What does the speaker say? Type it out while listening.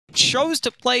chose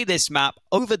to play this map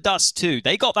over Dust 2.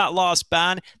 They got that last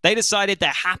ban. They decided they're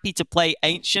happy to play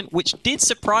Ancient, which did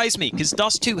surprise me because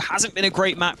Dust 2 hasn't been a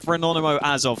great map for Anonymo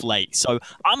as of late. So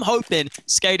I'm hoping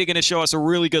SKADE are going to show us a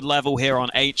really good level here on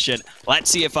Ancient. Let's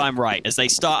see if I'm right as they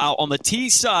start out on the T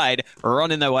side,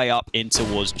 running their way up in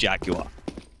towards Jaguar.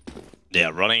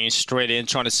 Yeah, running straight in,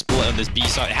 trying to split on this B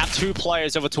side. They have two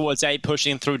players over towards A,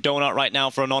 pushing through Donut right now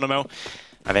for Anonymo.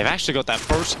 And they've actually got that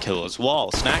first kill as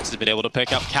well. Snax has been able to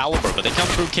pick up Caliber, but they come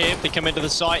through cave, they come into the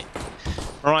site.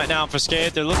 Right now for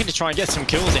SKADE, they're looking to try and get some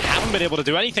kills. They haven't been able to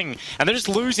do anything, and they're just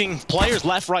losing players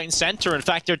left, right, and center. In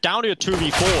fact, they're down to a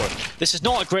 2v4. This is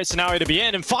not a great scenario to be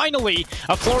in. And finally,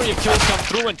 a flurry of kills come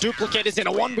through, and Duplicate is in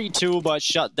a 1v2, but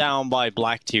shut down by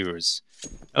Black Tears.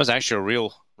 That was actually a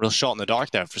real shot in the dark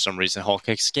there for some reason.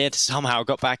 Hawkeye SKADE somehow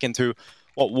got back into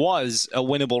what was a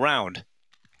winnable round.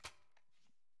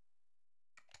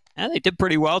 Yeah, they did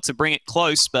pretty well to bring it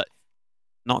close, but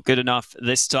not good enough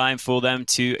this time for them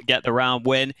to get the round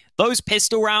win. Those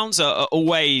pistol rounds are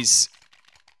always...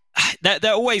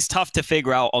 They're always tough to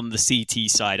figure out on the CT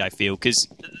side, I feel, because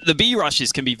the B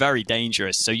rushes can be very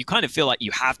dangerous, so you kind of feel like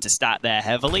you have to stat there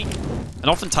heavily, and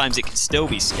oftentimes it can still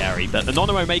be scary, but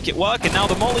Anonymo make it work, and now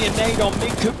the molly and nade on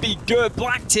mid could be good.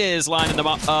 Black Tears lining them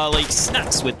up early,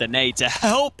 Snax with the nade to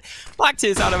help. Black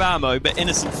Tears out of ammo, but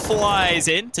Innocent flies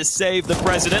in to save the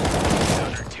president.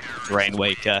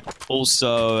 Rainwaker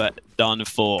also done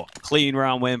for. Clean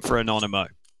round win for Anonymo.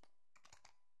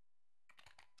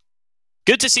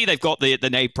 Good to see they've got the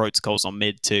nade protocols on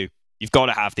mid too. You've got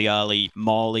to have the early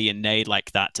molly and nade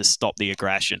like that to stop the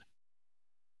aggression.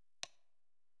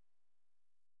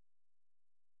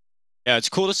 Yeah, it's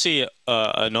cool to see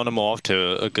Anonymo off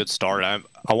to a good start.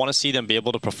 I want to see them be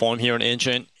able to perform here in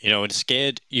Ancient. You know, in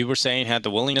SKADE, you were saying had the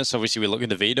willingness. Obviously, we look at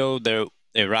the veto.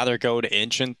 They'd rather go to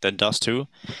Ancient than Dust 2.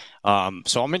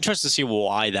 So I'm interested to see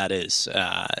why that is.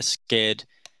 SKADE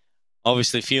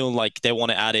obviously feel like they want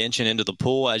to add Ancient into the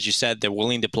pool. As you said, they're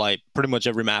willing to play pretty much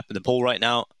every map in the pool right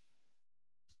now.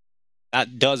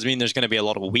 That does mean there's going to be a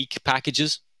lot of weak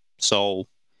packages. So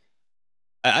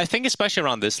I think especially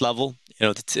around this level, you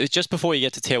know, just before you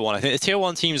get to Tier 1, I think the Tier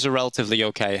 1 teams are relatively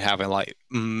okay having like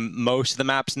most of the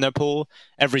maps in their pool.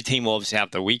 Every team will obviously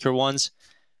have the weaker ones.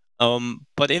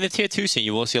 But in the Tier 2 scene,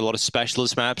 you will see a lot of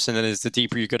specialist maps, and then as the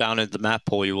deeper you go down into the map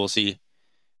pool, you will see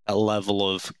a level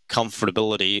of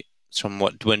comfortability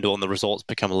somewhat dwindle and the results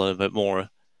become a little bit more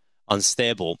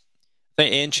unstable. I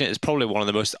think Ancient is probably one of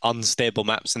the most unstable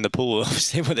maps in the pool,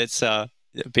 obviously, with its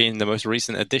being the most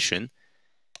recent addition.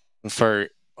 For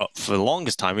the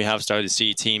longest time, we have started to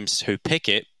see teams who pick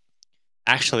it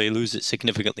actually lose it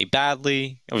significantly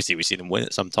badly. Obviously, we see them win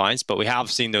it sometimes, but we have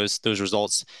seen those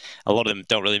results. A lot of them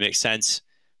don't really make sense.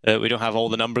 We don't have all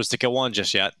the numbers to go on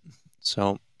just yet.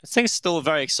 So I think it's still a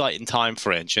very exciting time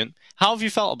for Ancient. How have you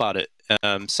felt about it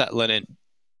settling in?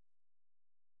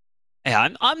 Yeah,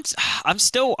 I'm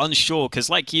still unsure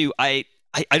because, like you, I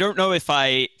don't know if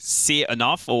I see it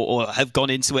enough or have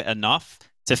gone into it enough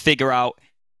to figure out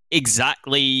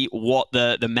exactly what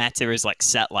the meta is like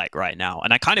set like right now.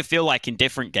 And I kind of feel like in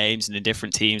different games and in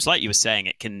different teams, like you were saying,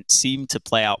 it can seem to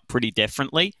play out pretty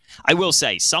differently. I will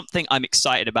say something I'm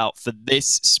excited about for this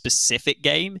specific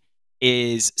game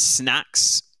is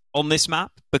Snax on this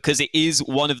map, because it is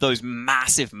one of those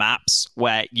massive maps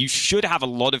where you should have a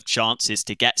lot of chances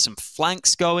to get some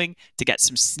flanks going, to get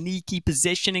some sneaky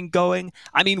positioning going.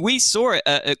 I mean, we saw it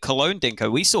at Cologne,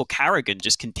 Dinko. We saw Carrigan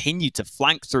just continue to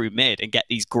flank through mid and get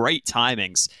these great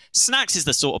timings. Snax is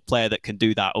the sort of player that can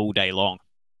do that all day long.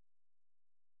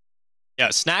 Yeah,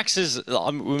 Snax is...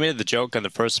 we made the joke on the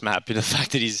first map, the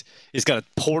fact that he's got a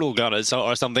portal gun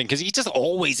or something, because he's just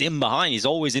always in behind. He's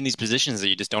always in these positions that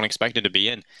you just don't expect him to be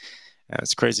in.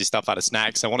 It's crazy stuff out of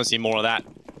Snax. I want to see more of that.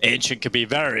 Ancient could be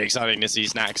very exciting to see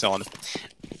Snax on.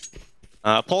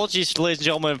 Apologies, ladies and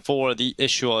gentlemen, for the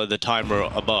issue of the timer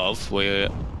above. We'll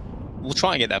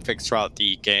try and get that fixed throughout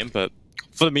the game, but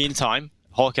for the meantime,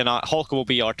 Hawk will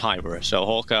be our timer. So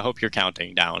Hawk, I hope you're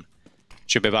counting down.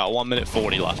 Should be about 1 minute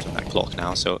 40 left on that clock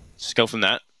now, so just go from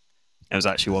that. It was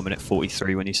actually 1 minute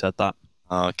 43 when you said that.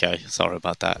 Okay, sorry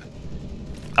about that.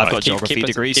 I've got geography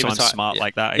degrees, so I'm smart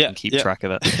like that. I can keep track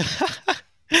of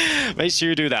it. Make sure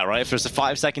you do that, right? If there's a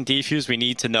 5-second defuse, we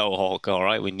need to know, Hulk, all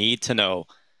right? We need to know.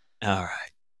 All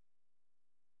right.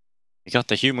 We got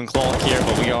the human clock here,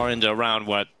 but we are into a round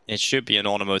where it should be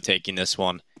Anonymo taking this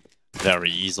one very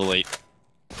easily.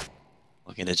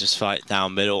 Looking to just fight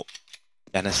down middle.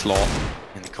 Dennis Law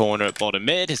in the corner at bottom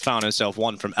mid has found himself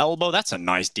one from elbow. That's a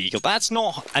nice deagle. That's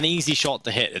not an easy shot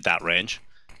to hit at that range.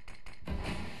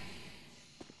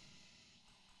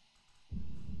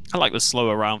 I like the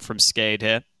slower round from SKADE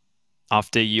here.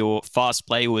 after your fast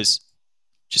play was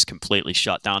just completely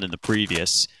shut down in the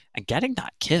previous. And getting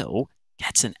that kill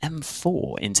gets an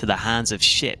M4 into the hands of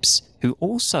Ships, who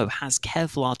also has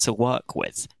Kevlar to work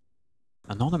with.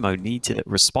 Anonymo need to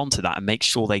respond to that and make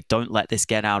sure they don't let this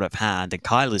get out of hand. And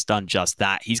Kyle has done just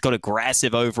that. He's got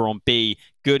aggressive over on B.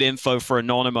 Good info for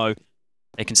Anonymo.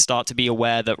 They can start to be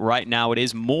aware that right now it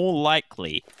is more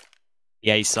likely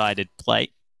the A-sided play.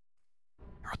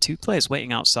 There are 2 players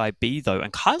waiting outside B, though,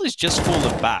 and Kyle has just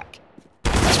fallen back.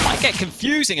 This might get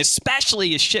confusing,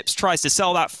 especially as Ships tries to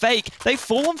sell that fake. They've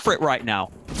fallen for it right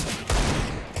now.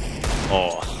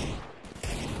 Oh.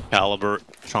 Caliber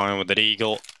trying with an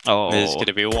eagle. Oh. There's going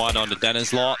to be one on the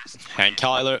Dennis lot. And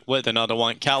Kyler with another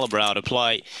one. Caliber out of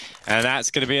play. And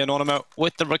that's going to be Anonymo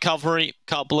with the recovery.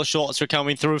 Couple of shots are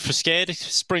coming through for SKADE.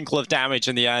 Sprinkle of damage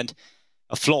in the end.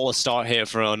 A flawless start here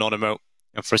for Anonymo.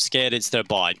 And for SKADE, it's their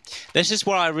buy. This is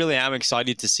where I really am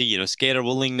excited to see. You know, SKADE are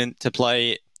willing to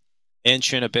play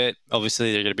Ancient a bit.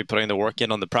 Obviously, they're going to be putting the work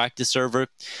in on the practice server.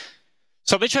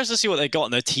 So I'm interested to see what they got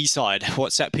on their T side.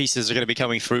 What set pieces are going to be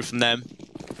coming through from them,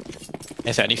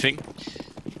 if anything.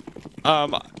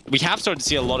 We have started to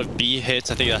see a lot of B hits.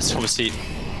 I think that's obviously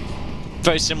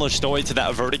very similar story to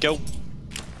that of Vertigo.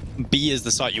 B is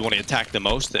the site you want to attack the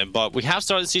most in, but we have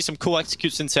started to see some cool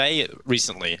executes into A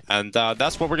recently, and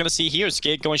that's what we're going to see here.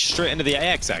 SKADE going straight into the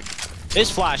AX egg. This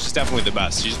flash is definitely the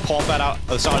best. You just pop that out of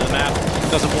the side of the map,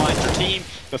 doesn't blind your team,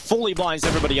 but fully blinds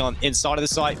everybody on inside of the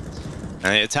site.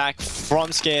 And the attack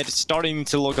from SKADE is starting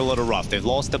to look a little rough. They've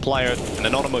lost the player, and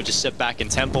Anonymo just sit back in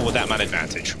temple with that man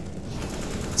advantage.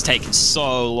 It's taken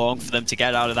so long for them to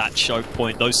get out of that choke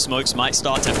point. Those smokes might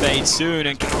start to fade soon,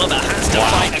 and Caliber has to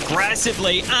fight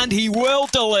aggressively, and he will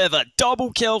deliver.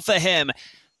 Double kill for him.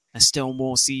 There's still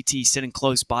more CT sitting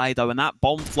close by, though, and that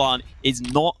bomb plant is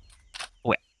not...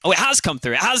 Oh, it has come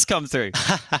through. It has come through.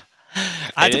 I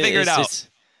had to figure it out.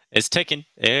 It's ticking.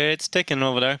 It's ticking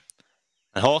over there.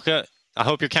 And Hawker, I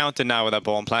hope you're counting now with that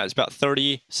bomb plant. It's about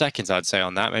 30 seconds, I'd say,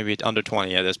 on that. Maybe under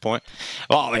 20 at this point.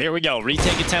 Well, here we go.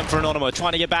 Retake attempt for Anonymo,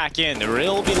 trying to get back in. There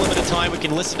will be limited time. We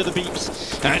can listen to the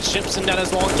beeps. And Ships and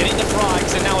Dennis Long getting the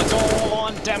frags. And now it's all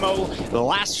on Demo. The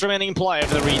last remaining player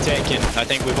for the retake. And I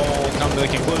think we've all come to the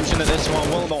conclusion that this one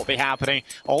will not be happening.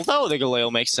 Although the Galil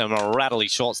makes some rattly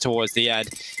shots towards the end,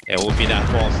 it will be that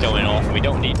bomb going off. And we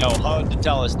don't need no HUD to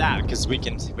tell us that, because we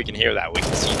can hear that. We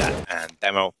can see that. And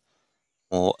Demo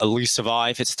will at least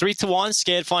survive. It's 3-1,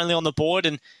 SKADE finally on the board,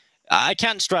 and I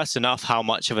can't stress enough how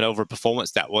much of an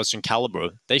overperformance that was from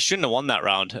Caliber. They shouldn't have won that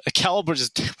round. Caliber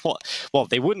just... Well,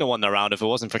 they wouldn't have won that round if it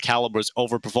wasn't for Caliber's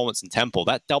overperformance in Temple.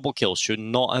 That double kill should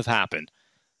not have happened.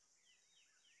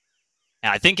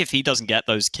 I think if he doesn't get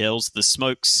those kills, the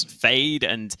smokes fade,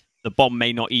 and the bomb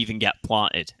may not even get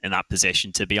planted in that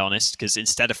position, to be honest, because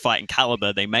instead of fighting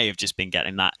Caliber, they may have just been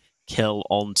getting that kill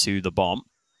onto the bomb.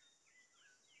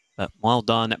 But well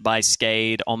done by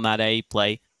SKADE on that A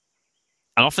play.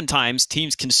 And oftentimes,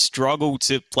 teams can struggle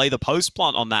to play the post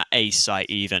plant on that A site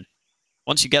even.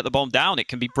 Once you get the bomb down, it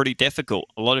can be pretty difficult.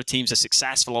 A lot of teams are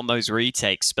successful on those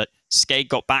retakes, but SKADE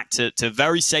got back to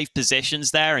very safe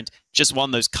positions there and just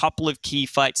won those couple of key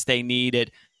fights they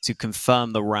needed to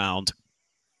confirm the round.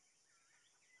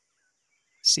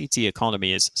 CT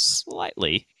economy is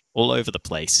slightly all over the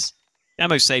place.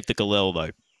 Demo saved the Galil,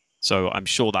 though, so I'm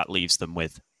sure that leaves them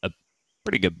with a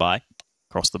pretty good buy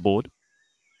across the board.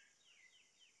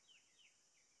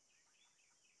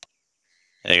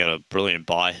 They got a brilliant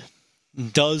buy.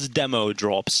 Does Demo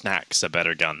drop Snacks a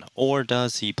better gun? Or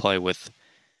does he play with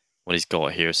what he's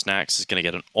got here? Snacks is going to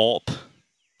get an AWP.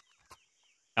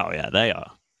 Oh, yeah, they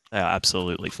are. They are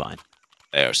absolutely fine.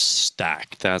 They're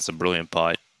stacked. That's a brilliant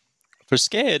buy. For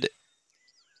SKADE,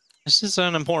 this is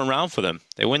an important round for them.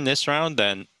 They win this round,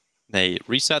 then they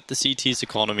reset the CT's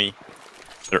economy.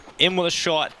 They're in with a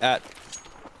shot at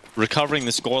recovering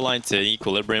the scoreline to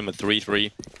equilibrium at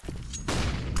 3-3.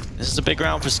 This is a big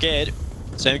round for SKADE.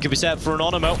 Same could be said for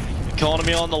Anonymo.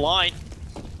 Economy on the line.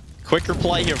 Quicker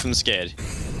play here from SKADE.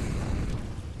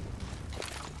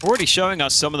 Already showing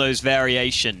us some of those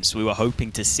variations we were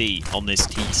hoping to see on this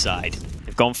T side.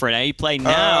 They've gone for an A play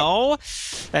now.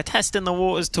 They're testing the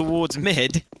waters towards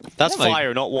mid. That's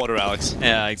fire, not water, Alex.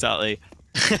 Yeah, exactly.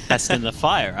 Testing the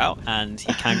fire out, and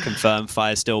he can confirm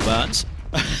fire still burns.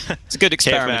 It's a good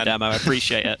experiment, Demo. I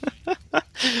appreciate it.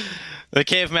 The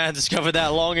caveman discovered that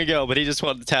long ago, but he just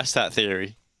wanted to test that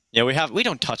theory. Yeah, we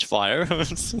don't touch fire. Maybe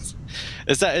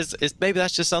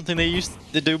that's just something they used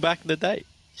to do back in the day.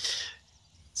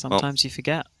 Sometimes you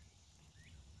forget.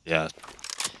 Yeah,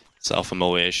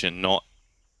 self-immolation not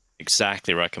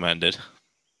exactly recommended.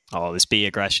 Oh, this B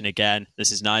aggression again.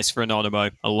 This is nice for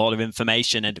Anonymo. A lot of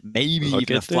information and maybe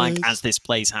even a flank as this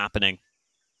play's happening.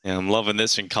 Yeah, I'm loving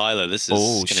this from Kyler. This is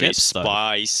going to be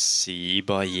spicy. Though.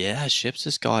 But yeah, Ships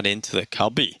has got into the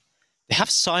cubby. They have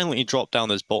silently dropped down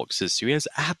those boxes, so he has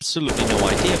absolutely no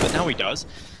idea, but now he does.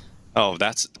 Oh,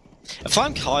 that's... If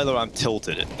I'm Kyler, I'm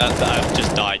tilted. I've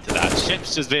just died to that.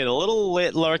 Ships just being a little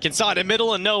lit lurk inside the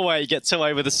middle and nowhere. He gets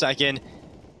away with the second.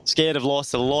 SKADE have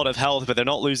lost a lot of health, but they're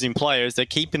not losing players. They're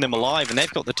keeping them alive, and they've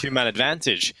got the two-man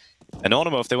advantage.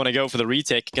 Anonymo, if they want to go for the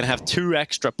retake, can have two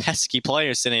extra pesky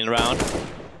players sitting around.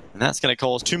 And that's going to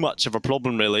cause too much of a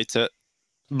problem, really, to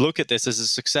look at this as a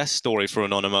success story for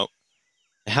Anonymo.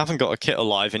 They haven't got a kit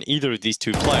alive in either of these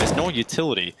two players, nor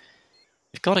utility.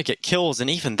 They've got to get kills, and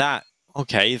even that,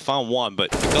 okay, you found one,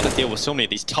 but you've got to deal with so many of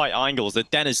these tight angles that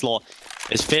Denislaw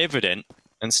is favoured in.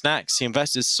 And Snacks, he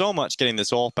invested so much getting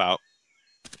this AWP out.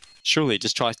 Surely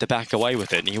just tries to back away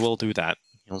with it, and he will do that.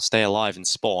 He'll stay alive and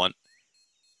spawn.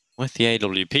 With the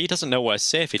AWP, he doesn't know where's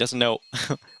safe. He doesn't know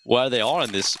where they are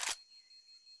in this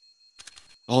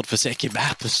godforsaken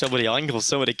map. There's so many angles,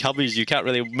 so many cubbies, you can't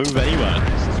really move anywhere.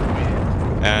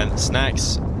 And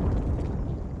Snacks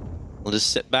will just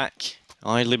sit back,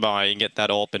 idly by, and get that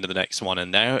AWP into the next one.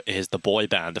 And there is the boy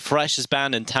band, the freshest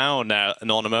band in town now,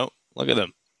 Anonymo. Look at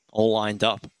them, all lined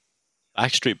up.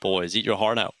 Backstreet Boys, eat your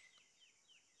heart out.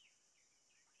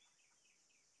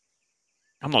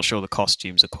 I'm not sure the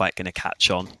costumes are quite going to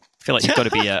catch on. I feel like you've got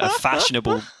to be a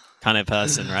fashionable kind of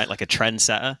person, right? Like a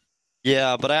trendsetter.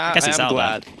 Yeah, but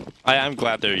I am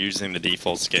glad they're using the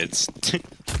default skids.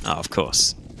 Oh, of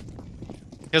course.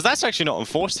 Because that's actually not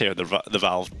enforced here, the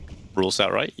Valve rule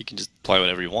set, right? You can just play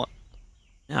whatever you want.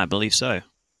 Yeah, I believe so.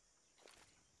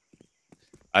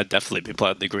 I'd definitely be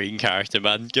playing the green character,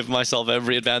 man. Give myself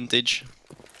every advantage.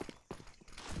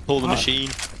 Pull the machine.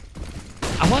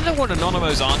 I wonder what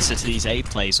Anonymo's answer to these A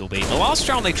plays will be. The last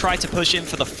round they tried to push in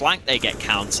for the flank, they get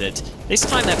countered. This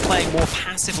time they're playing more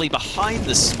passively behind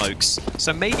the smokes,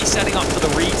 so maybe setting up for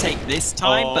the retake this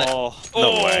time, no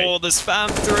way. The spam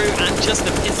through and just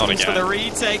the pistols for the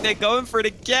retake. They're going for it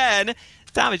again.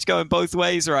 Damage going both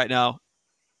ways right now.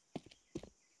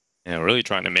 Yeah, really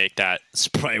trying to make that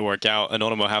spray work out.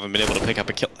 Anonymo haven't been able to pick up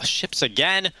a kill. Ships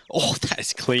again. Oh, that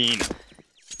is clean.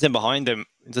 He's in behind him.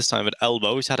 This time at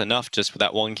elbow. He's had enough just with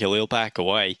that one kill. He'll back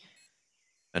away.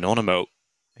 Anonymo,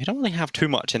 he don't really have too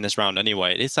much in this round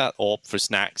anyway. It is that AWP for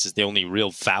Snacks is the only real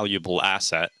valuable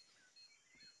asset.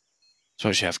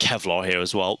 Especially have Kevlar here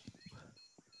as well.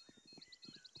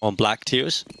 On black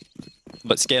tiers.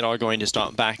 But SKADE are going to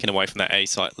start backing away from that A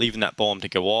site, leaving that bomb to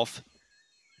go off.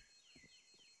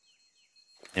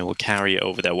 And will carry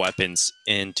over their weapons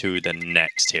into the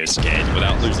next tier SKADE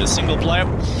without losing a single player.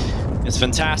 It's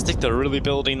fantastic. They're really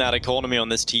building that economy on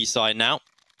this T side now.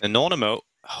 Anonymo,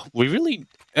 we really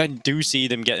do see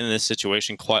them get in this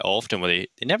situation quite often where they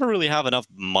never really have enough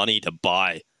money to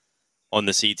buy on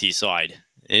the CT side.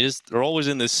 They're always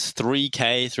in this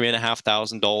 $3K,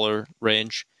 $3,500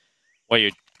 range where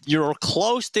you're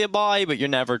close to a buy, but you're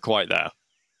never quite there.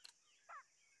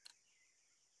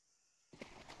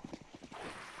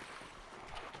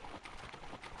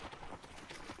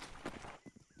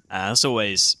 That's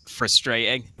always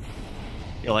frustrating.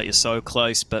 Feel like you're so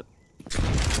close, but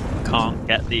can't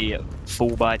get the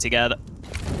full buy together.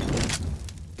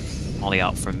 Molly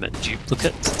out from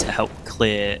Duplicate to help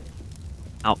clear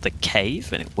out the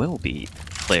cave, and it will be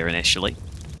clear initially.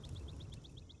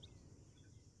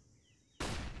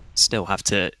 Still have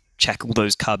to check all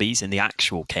those cubbies in the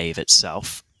actual cave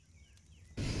itself.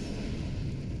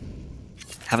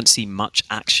 Haven't seen much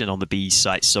action on the B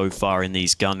site so far in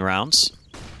these gun rounds.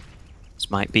 This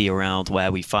might be around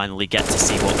where we finally get to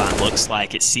see what that looks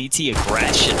like. It's CT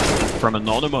aggression from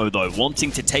Anonymo, though, wanting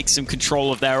to take some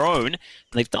control of their own. And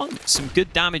they've done some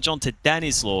good damage onto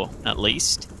Denislaw, at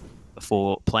least,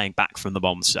 before playing back from the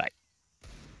bomb site.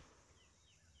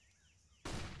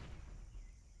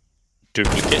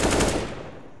 Duplicate.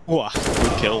 Whoa,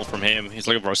 good kill from him. He's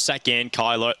looking for a second.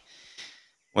 Kyler,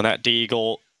 when that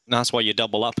deagle, that's why you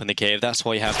double up in the cave. That's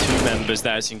why you have two members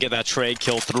there, so you can get that trade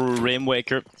kill through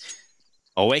Rainwaker.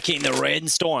 Awakening the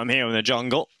rainstorm here in the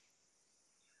jungle.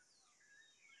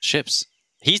 Ships.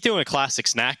 He's doing a classic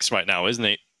Snacks right now, isn't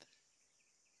he?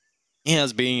 He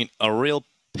has been a real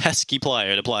pesky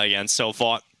player to play against so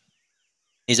far.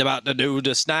 He's about to do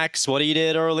the Snacks, what he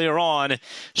did earlier on.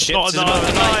 Ships is about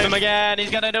to knife him again.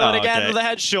 He's going to do it again with a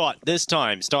headshot. This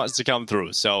time starts to come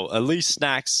through. So at least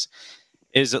Snacks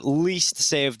is at least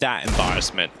saved that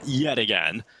embarrassment yet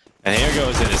again. And here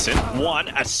goes Innocent. One,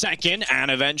 a second, and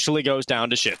eventually goes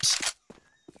down to Ships.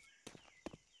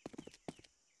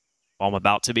 Bomb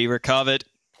about to be recovered.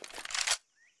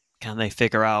 Can they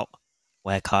figure out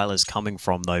where Kyler's coming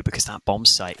from, though? Because that bomb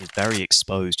site is very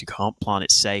exposed. You can't plant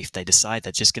it safe. They decide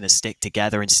they're just going to stick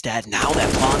together instead. Now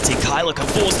they're planting. Kyler can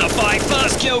force the fight.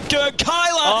 First kill, good.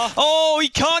 Kyler! Oh, he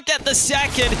can't get the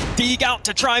second. Deagle out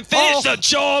to try and finish the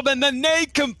job, and the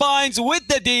nade combines with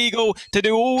the Deagle to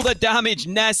do all the damage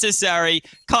necessary.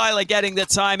 Kyler getting the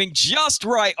timing just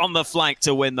right on the flank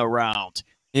to win the round.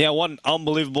 Yeah, one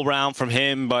unbelievable round from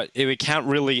him, but we can't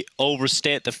really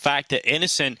overstate the fact that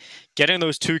Innocent getting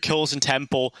those 2 kills in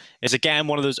Temple is, again,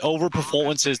 one of those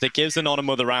over-performances that gives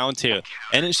Anonymo the round here.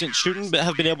 Innocent shouldn't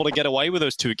have been able to get away with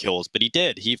those 2 kills, but he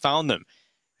did. He found them.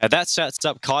 And that sets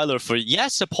up Kyler for,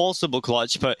 yes, a possible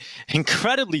clutch, but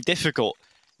incredibly difficult.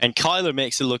 And Kyler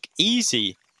makes it look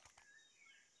easy.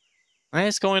 And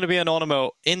it's going to be Anonymo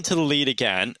into the lead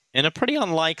again in a pretty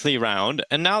unlikely round,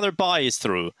 and now their bye is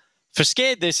through. For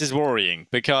SKADE, this is worrying,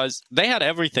 because they had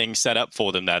everything set up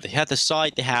for them there. They had the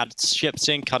site, they had ships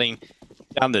in, cutting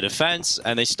down the defense,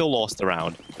 and they still lost the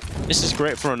round. This is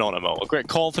great for Anonymo. A great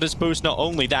confidence boost, not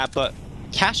only that, but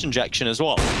cash injection as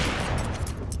well.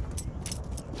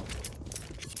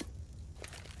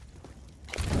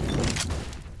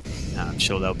 I'm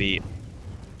sure they'll be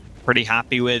pretty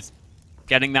happy with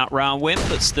getting that round win.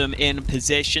 Puts them in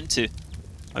position to,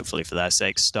 hopefully for their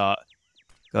sake, start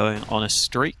going on a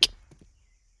streak.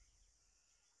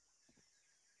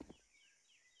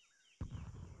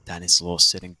 Danislaw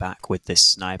sitting back with this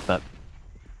sniper.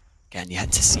 Again, you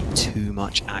had to see too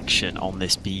much action on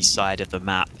this B side of the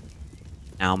map.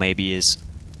 Now maybe is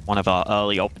one of our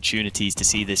early opportunities to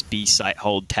see this B site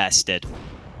hold tested.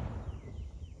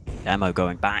 Demo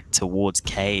going back towards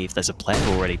Cave. There's a player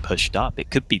already pushed up. It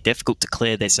could be difficult to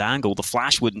clear this angle. The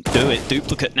flash wouldn't do it.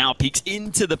 Duplicate now peeks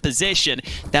into the position.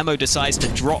 Demo decides to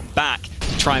drop back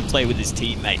to try and play with his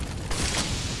teammate.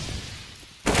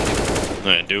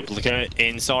 And Duplicate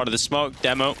inside of the smoke.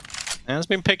 Demo has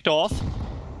been picked off.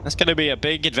 That's going to be a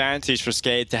big advantage for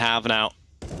SKADE to have now.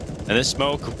 And this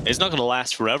smoke is not going to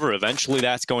last forever. Eventually,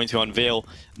 that's going to unveil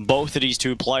both of these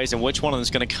 2 players, and which one of them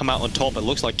is going to come out on top. It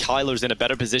looks like Kyler's in a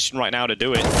better position right now to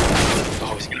do it.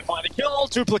 Oh, he's going to find a kill.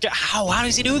 Duplicate. How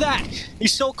does he do that?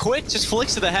 He's so quick. Just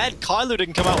flicks to the head. Kyler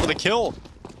didn't come out with a kill.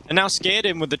 And now SKADE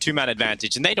in with the 2-man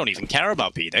advantage, and they don't even care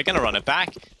about B. They're going to run it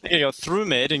back. They're going to go through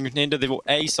mid and into the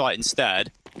A site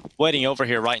instead. Waiting over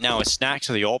here right now is Snax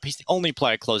for the AWP. He's the only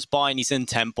player close by, and he's in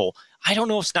Temple. I don't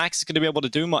know if Snax is going to be able to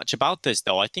do much about this,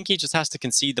 though. I think he just has to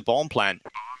concede the bomb plant.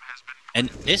 And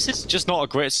this is just not a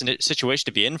great situation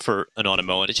to be in for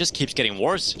Anonymo, and it just keeps getting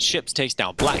worse. Ships takes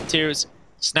down Black Tears.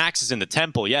 Snax is in the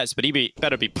Temple, yes, but he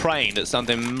better be praying that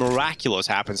something miraculous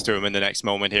happens to him in the next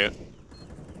moment here.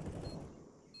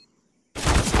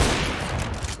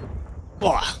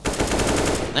 Oh,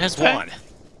 there's one.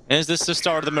 Is this the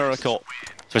start of the miracle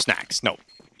for Snax? No,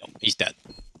 he's dead.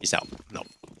 He's out. No,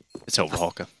 it's over,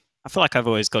 Hawker. I feel like I've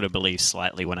always got to believe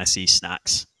slightly when I see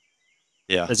Snax.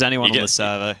 Yeah. If there's anyone on the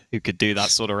server who could do that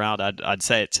sort of round, I'd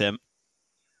say it's him.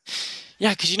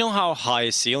 Yeah, because you know how high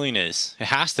his ceiling is. It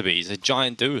has to be. He's a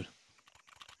giant dude.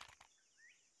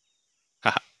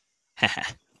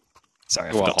 Sorry,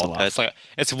 I forgot to laugh.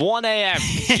 It's 1 a.m.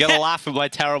 You gotta laugh at my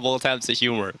terrible attempts at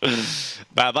humor.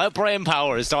 But my brain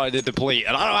power is starting to deplete,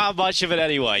 and I don't have much of it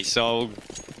anyway, so...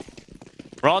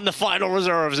 We're on the final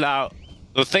reserves now.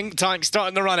 The think tank's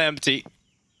starting to run empty.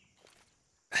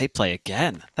 A-play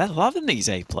again. They're loving these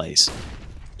A-plays.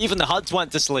 Even the HUDs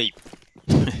went to sleep.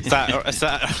 Is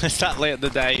that late in the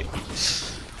day?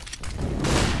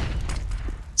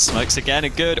 Smokes again, a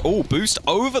good... Oh, boost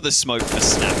over the smoke for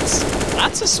Snax.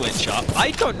 That's a switch up.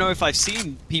 I don't know if I've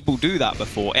seen people do that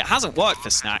before. It hasn't worked for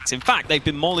Snax. In fact, they've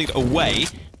been mollied away,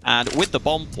 and with the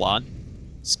bomb plant,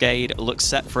 SKADE looks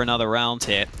set for another round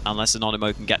here, unless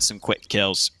Anonymo can get some quick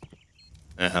kills.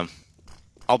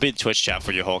 I'll be in Twitch chat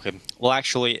for you, Hawken. Well,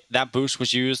 actually, that boost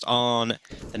was used on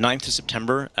the 9th of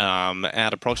September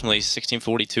at approximately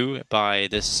 1642 by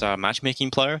this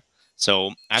matchmaking player.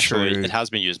 So actually, it has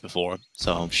been used before.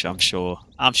 So I'm sure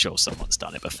someone's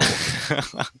done it before.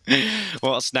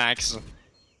 Well, Snax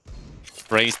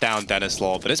brings down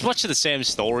Danislaw, but it's much of the same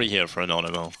story here for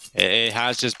Anonymo. It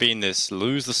has just been this: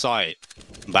 lose the site,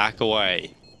 back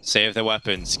away, save their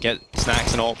weapons, get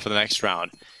Snax and AWP for the next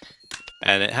round.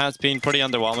 And it has been pretty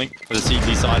underwhelming for the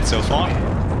CT side so far.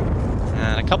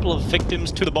 And a couple of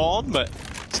victims to the bomb, but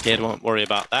SKADE won't worry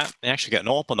about that. They actually get an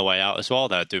AWP on the way out as well,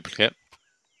 there, Duplicate.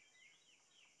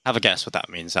 Have a guess what that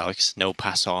means, Alex. No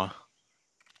passar.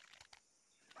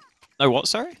 No what,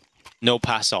 sorry? No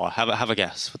passar. Have a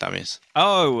guess what that means.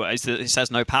 Oh, it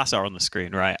says no passar on the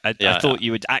screen, right? I thought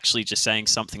you were actually just saying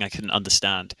something I couldn't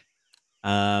understand.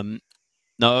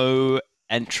 No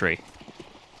entry.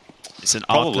 It's an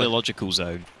Probably. archaeological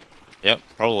zone. Yep,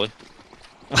 probably.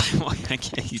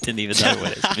 Okay, you didn't even know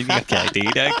what it is. Okay,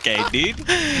 dude. Okay, dude.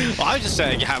 Well, I was just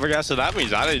saying, have a guess what that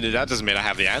means. That doesn't mean I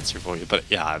have the answer for you, but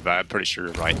yeah, I'm pretty sure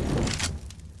you're right.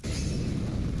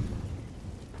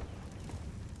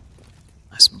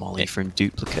 That's Molly from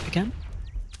Duplicate again.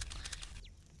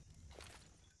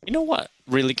 You know what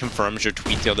really confirms your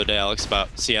tweet the other day, Alex,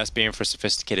 about CS being for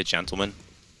sophisticated gentlemen?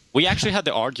 We actually had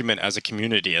the argument as a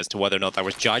community as to whether or not that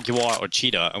was Jaguar or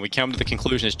Cheetah, and we came to the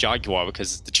conclusion it's Jaguar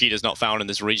because the Cheetah is not found in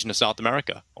this region of South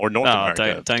America or North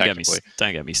America. Don't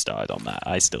get me started on that.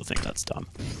 I still think that's dumb.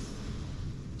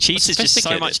 Cheetah's just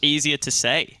so much easier to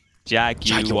say.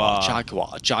 Jaguar.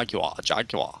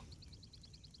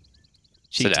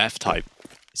 It's an F type.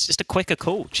 It's just a quicker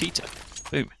call. Cheetah.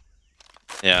 Boom.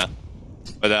 Yeah,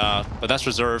 but that's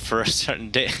reserved for a certain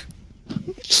day.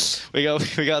 we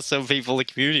got some people in the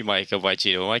community might go by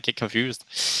Cheetah. We might get confused.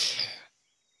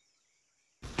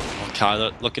 Oh,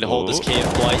 Kyler looking to hold this key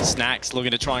at play. Snacks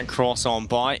looking to try and cross on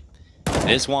by.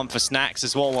 There's one for Snacks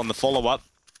as well on the follow-up.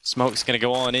 Smoke's going to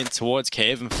go on in towards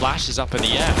Cave and flashes up in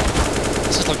the air.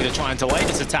 This is looking to try and delay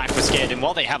this attack for SKADE, and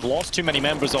while they have lost too many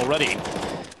members already,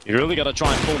 you really got to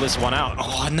try and pull this one out.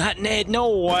 Oh, and that nade,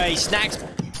 no way. Snacks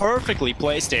perfectly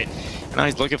placed it. Now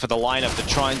he's looking for the lineup to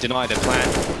try and deny the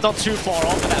plant. Not too far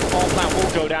off, but that fall plant will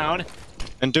go down.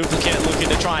 And Duplicate looking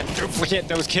to try and duplicate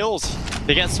those kills.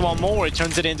 He gets one more, he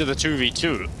turns it into the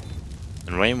 2v2.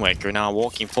 And Rainwaker now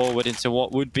walking forward into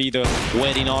what would be the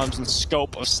waiting arms and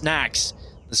scope of Snacks.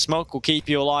 The smoke will keep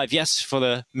you alive, yes, for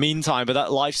the meantime, but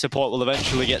that life support will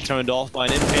eventually get turned off by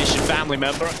an impatient family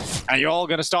member, and you're all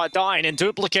going to start dying. And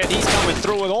Duplicate, he's coming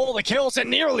through with all the kills and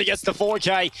nearly gets the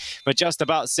 4K, but just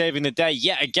about saving the day.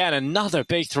 Yet again, another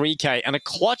big 3K and a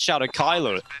clutch out of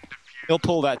Kyler. He'll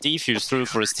pull that defuse through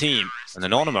for his team. And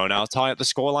Anonymo now tie up the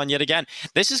scoreline yet again.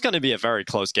 This is going to be a very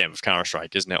close game of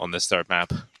Counter-Strike, isn't it, on this third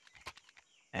map?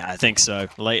 Yeah, I think so.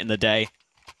 Late in the day.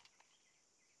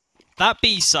 That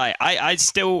B site, I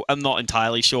still am not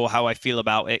entirely sure how I feel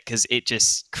about it because it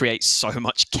just creates so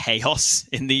much chaos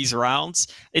in these rounds.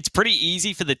 It's pretty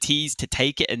easy for the Ts to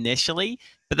take it initially,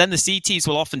 but then the CTs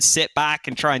will often sit back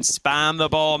and try and spam the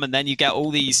bomb, and then you get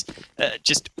all these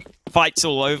just fights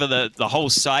all over the whole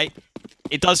site.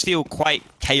 It does feel quite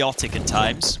chaotic at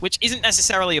times, which isn't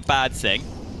necessarily a bad thing.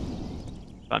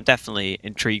 I'm definitely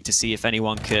intrigued to see if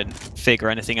anyone can figure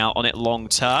anything out on it long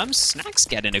term. Snacks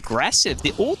getting aggressive.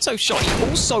 The auto shot, he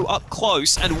also up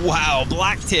close. And wow,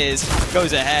 Black Tears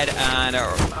goes ahead and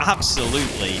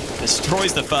absolutely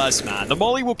destroys the first man. The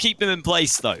molly will keep him in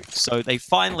place though. So they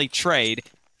finally trade,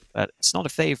 but it's not a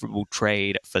favorable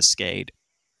trade for SKADE.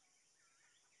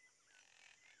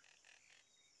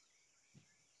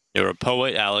 You're a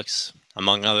poet, Alex,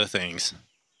 among other things.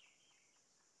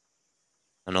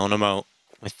 Anonymo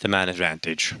with the man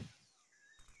advantage.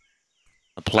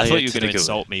 I thought you were going to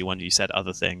insult me when you said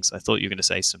other things. I thought you were going to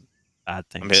say some bad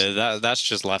things. I mean, that's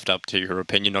just left up to your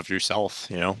opinion of yourself,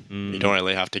 you know? You don't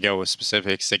really have to go with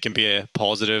specifics. It can be a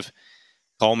positive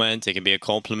comment, it can be a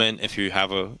compliment if you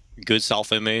have a good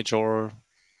self-image, or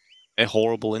a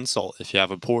horrible insult if you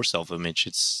have a poor self-image.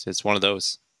 It's one of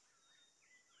those.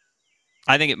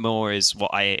 I think it more is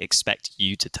what I expect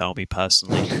you to tell me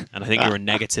personally, and I think you're a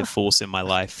negative force in my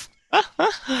life.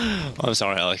 I'm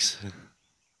sorry, Alex.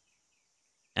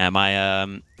 Yeah,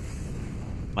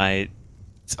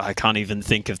 I can't even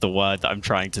think of the word that I'm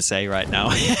trying to say right now.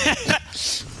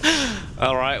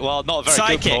 All right, well, not a very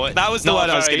psychic. Good poet. That was the word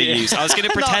I was going to use. I was going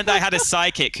to pretend I had a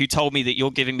psychic who told me that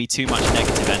you're giving me too much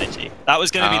negative energy. That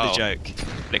was going to be the joke,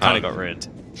 but it kind of got ruined.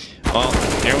 Well,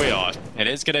 here we are. It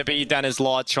is going to be Dennis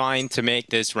Law trying to make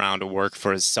this round work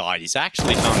for his side. He's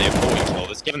actually found the opponent goal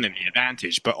that's given him the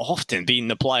advantage, but often being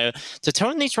the player to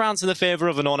turn these rounds in the favor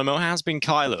of Anonymo has been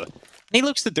Kyler. And he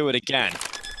looks to do it again.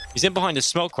 He's in behind the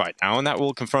smoke right now, and that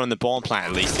will confirm the bomb plant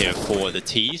at least here for the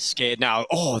T. SKADE now.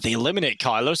 Oh, they eliminate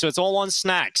Kyler, so it's all on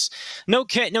Snacks. No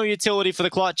kit, no utility for the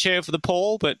clutch here for the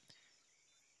pole, but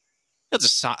he'll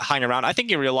just hang around. I think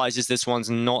he realizes this one's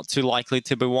not too likely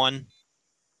to be won.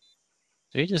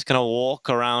 So he's just going to walk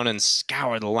around and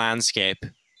scour the landscape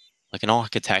like an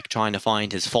architect trying to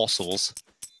find his fossils.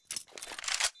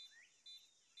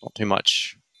 Not too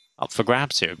much up for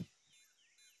grabs here.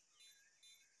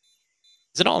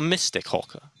 Is it not a mystic,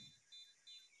 Hawker?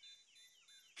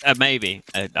 Maybe.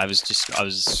 I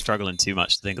was struggling too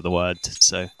much to think of the word,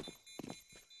 so...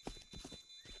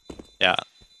 Yeah.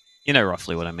 You know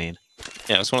roughly what I mean.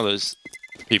 Yeah, it's one of those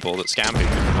people that scam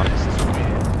people.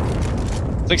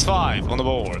 6-5 on the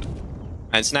board.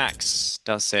 And Snacks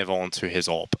does save on to his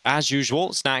AWP. As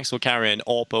usual, Snacks will carry an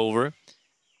AWP over.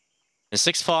 And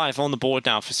 6-5 on the board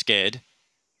now for SKADE.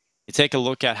 You take a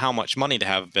look at how much money they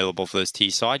have available for this T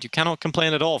side, you cannot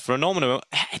complain at all. For Anonymo,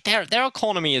 their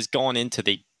economy has gone into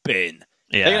the bin.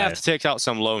 Yeah. They're going to have to take out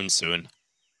some loans soon.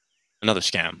 Another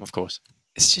scam, of course.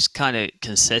 It's just kind of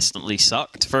consistently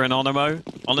sucked for Anonymo,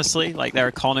 honestly. Like, their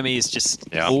economy is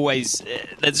just always...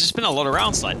 There's just been a lot of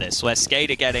rounds like this where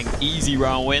SKADE are getting easy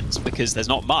round wins because there's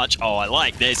not much. Oh, I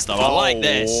like this, though. I like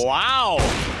this. Wow.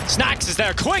 Snacks is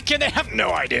there quick, and they have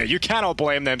no idea. You cannot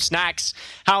blame them. Snacks,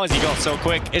 how has he got so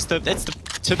quick? To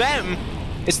them,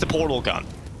 it's the portal gun.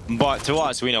 But to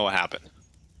us, we know what happened.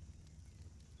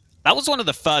 That was one of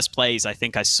the first plays I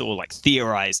think I saw, like,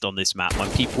 theorized on this map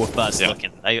when people were first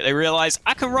looking. They realized,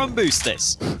 I can run boost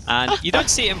this. And you don't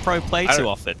see it in pro play too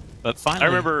often. But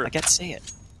finally, I get to see it.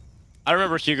 I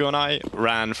remember Hugo and I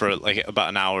ran for, like, about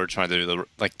an hour trying to do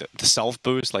the self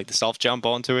boost, like the self jump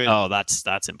onto it. Oh,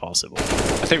 that's impossible.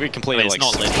 I think we completed, like,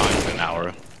 6 times in an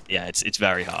hour. Yeah, it's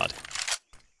very hard.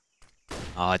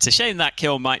 Oh, it's a shame that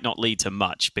kill might not lead to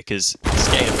much because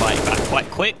SKADE fight back quite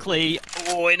quickly.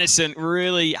 Oh, Innocent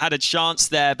really had a chance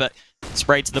there, but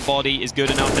spray to the body is good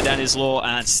enough for Denislaw,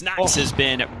 and Snacks has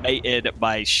been baited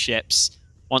by ships.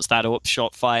 Once that up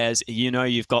shot fires, you know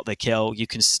you've got the kill. You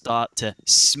can start to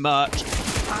smirk.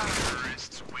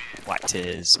 Black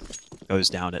Tears goes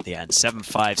down at the end.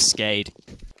 7-5 SKADE.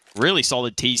 Really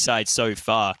solid T side so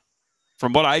far.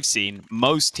 From what I've seen,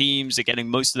 most teams are getting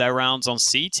most of their rounds on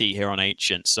CT here on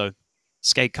Ancient, so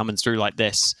SKADE coming through like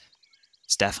this,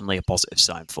 it's definitely a positive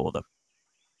sign for them.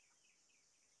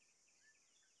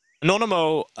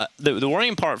 Anonymo, the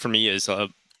worrying part for me is a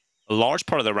large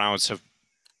part of the rounds have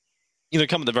either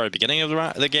come at the very beginning of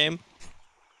the game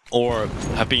or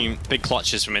have been big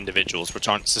clutches from individuals which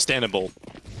aren't sustainable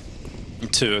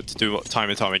to do time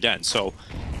and time again. So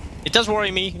it does worry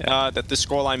me that the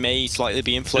scoreline may slightly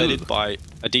be inflated by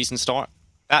a decent start.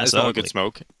 That is not a good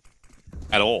smoke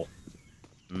at all.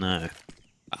 No.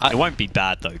 It won't be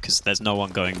bad, though, because there's no one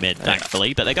going mid,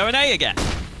 thankfully, but they're going A again.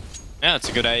 Yeah, it's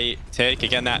a good A take.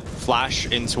 Again, that flash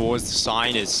in towards the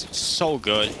sign is so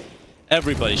good.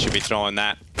 Everybody should be throwing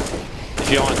that. If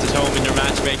you aren't at home in your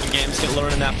matchmaking games, get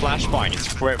learning that flashbang.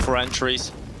 It's great for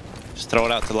entries. Just throw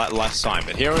it out to that left side.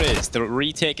 But here it is, the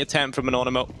retake attempt from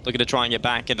Anonymo. Looking to try and get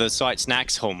back into the site.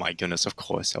 Snacks, oh my goodness, of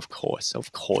course.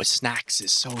 Snacks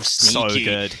is so sneaky.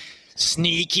 So good.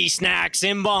 Sneaky Snacks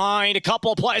in behind. A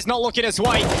couple of players not looking his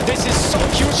way. This is so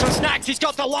huge for Snacks. He's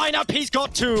got the lineup. He's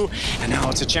got 2. And now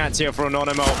it's a chance here for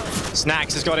Anonymo.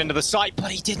 Snacks has got into the site,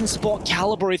 but he didn't spot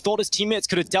Caliber. He thought his teammates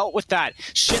could have dealt with that.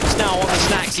 Ships now on the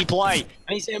Snacksy play.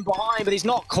 And he's in behind, but he's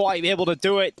not quite able to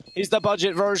do it. He's the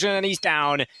budget version, and he's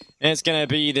down. And it's going to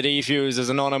be the defuse as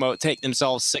Anonymo take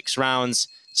themselves 6 rounds.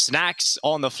 Snacks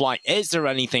on the fly. Is there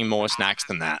anything more Snacks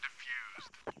than that?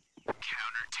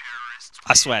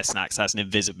 I swear Snacks has an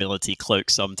invisibility cloak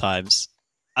sometimes.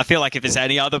 I feel like if it's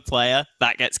any other player,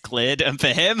 that gets cleared. And for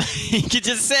him, he can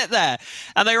just sit there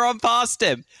and they run past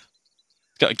him.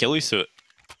 Got a ghillie suit.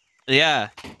 Yeah,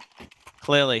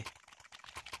 clearly.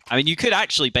 I mean, you could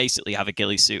actually basically have a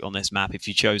ghillie suit on this map if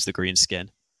you chose the green skin.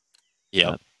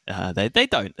 Yeah. They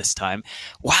don't this time.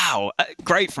 Wow,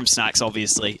 great from Snacks,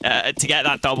 obviously, to get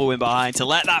that double in behind, to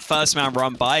let that first man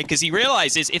run by, because he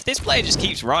realizes if this player just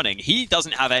keeps running, he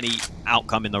doesn't have any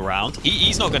outcome in the round.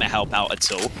 He's not going to help out at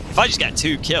all. If I just get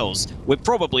 2 kills, we're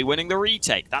probably winning the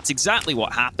retake. That's exactly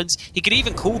what happens. He could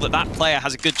even call that that player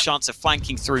has a good chance of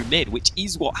flanking through mid, which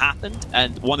is what happened,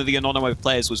 and one of the Anonymo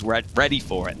players was ready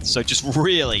for it. So just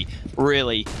really,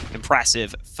 really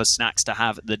impressive for Snacks to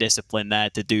have the discipline there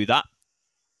to do that.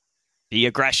 The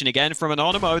aggression again from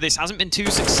Anonymo. This hasn't been too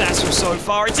successful so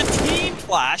far. It's a team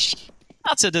flash.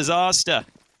 That's a disaster.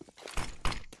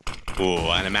 Ooh,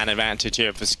 and a man advantage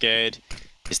here for SKADE.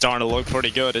 It's starting to look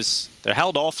pretty good as they're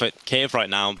held off at Cave right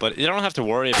now, but you don't have to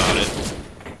worry about it.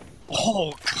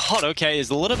 Oh, God, okay, there's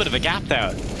a little bit of a gap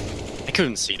there. I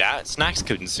couldn't see that. Snacks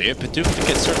couldn't see it, but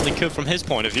Duplicate certainly could from his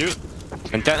point of view.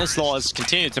 And Denislaw has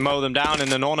continued to mow them down in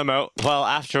Anonymo, well,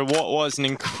 after what was an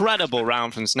incredible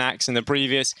round from Snacks in the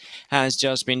previous, has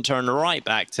just been turned right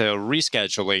back to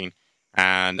rescheduling,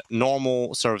 and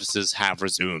normal services have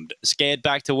resumed. SKADE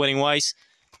back to winning ways.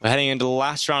 We're heading into the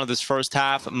last round of this first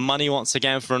half. Money once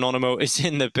again for Anonymo is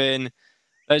in the bin.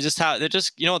 They're just,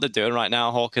 you know what they're doing right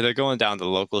now, Hawker? They're going down to the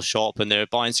local shop and they're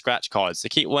buying scratch cards. They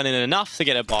keep winning enough to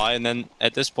get a buy, and then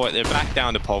at this point they're back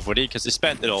down to poverty because they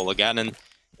spent it all again, and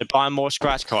they're buying more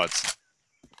scratch cards.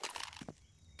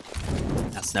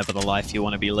 That's never the life you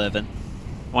want to be living.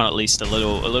 You want at least a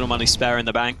little money spare in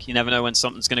the bank. You never know when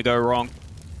something's going to go wrong.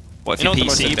 What if you know your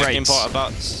what the PC most addicting breaks? part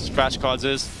about scratch cards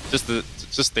is? Just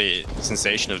the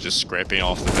sensation of just scraping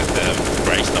off the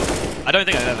gray stuff. I don't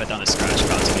think I've ever done a scratch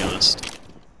card, to be honest.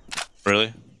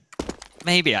 Really?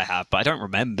 Maybe I have, but I don't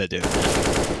remember doing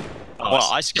it. Oh, well,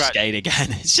 I scratched SKADE again.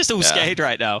 It's just all SKADE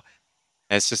right now.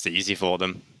 It's just easy for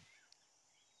them.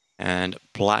 And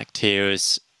Black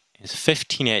Tears is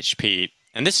 15 HP.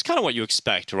 And this is kind of what you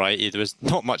expect, right? There was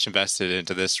not much invested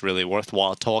into this really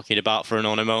worthwhile talking about for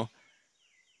Anonymo.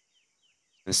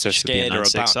 And so SKADE are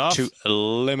about to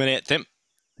eliminate them.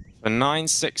 A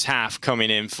 9-6 half coming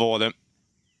in for them.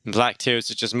 And Black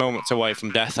Tears are just moments away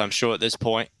from death, I'm sure, at this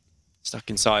point. Stuck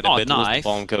inside a middle as the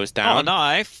bomb goes down. Oh,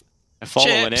 knife. They're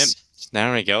following him.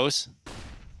 There he goes.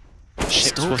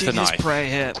 Chips with the knife. Prey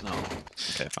hit. No.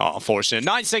 Okay. Oh, unfortunate.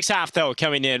 9-6 half, though,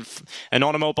 coming in.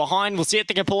 Anonymo behind. We'll see if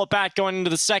they can pull it back going into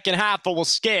the second half, but will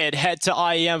SKADE head to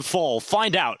IEM Fall?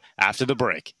 Find out after the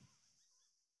break.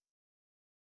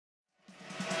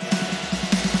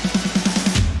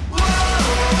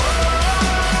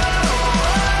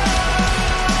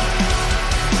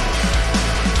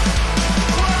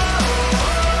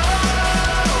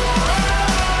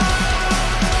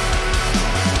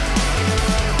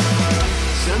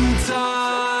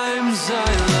 Sometimes I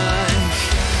like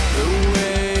the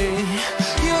way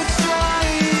you try,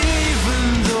 even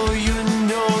though you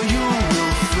know you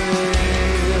will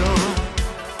fail.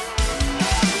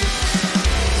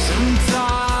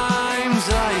 Sometimes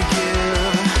I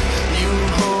give you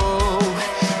hope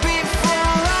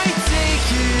before I take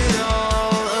it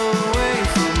all away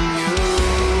from you.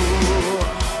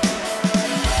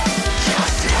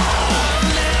 I'll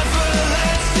never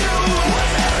let you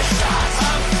win.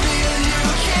 I feel you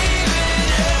caving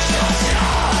in.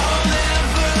 I'll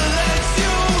never let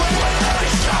you win.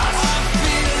 I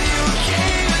feel you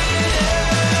caving in.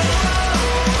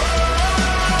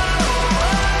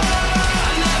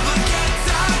 I never get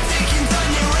tired taking down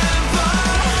your empire.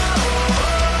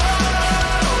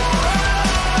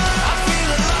 I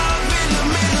feel alive in the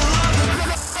middle of the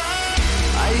crowd.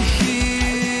 I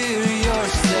hear your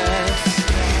steps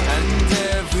and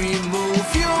every move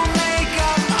you make.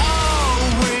 I'm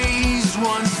always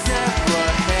one step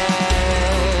ahead.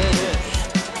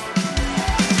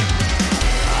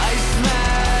 I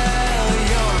smell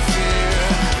your fear,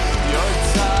 your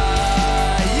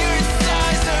tired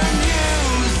sighs are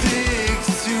music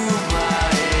to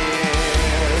my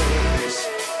ears.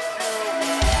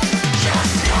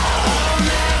 I'll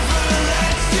never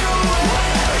let you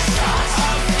win.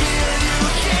 I feel you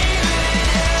caving in.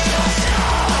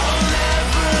 I'll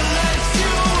never let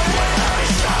you win.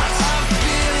 I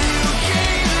feel you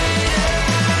caving in.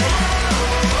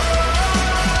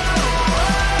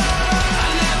 I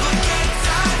never get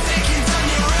tired taking down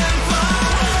your empire.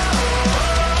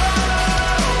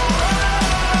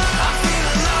 I feel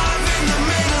alive in the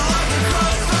middle of the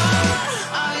crossfire.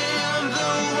 I am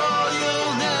the wall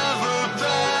you'll never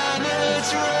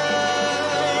penetrate.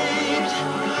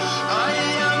 I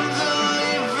am the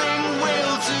living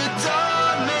will to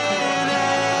dominate.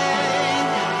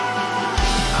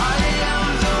 I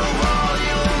am the wall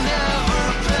you'll never penetrate. I am the living will to dominate. I am the wall you'll never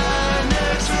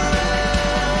penetrate.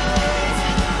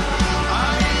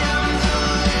 I am the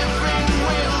living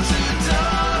will to dominate.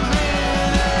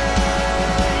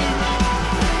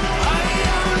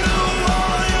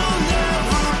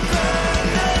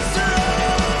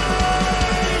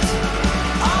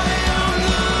 I'll never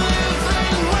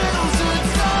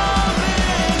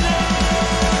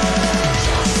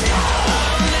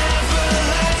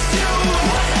let you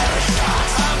win.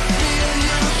 I feel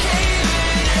you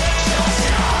caving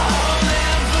in. I'll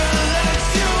never let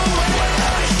you win. I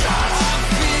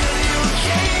feel you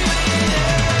caving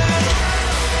in.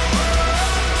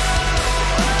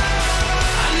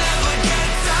 I never get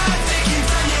tired taking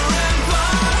down your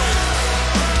empire.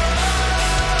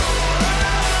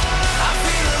 I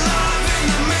feel alive in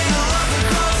the middle of the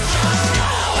crossfire.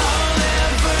 I'll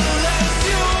never let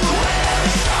you win.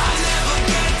 I never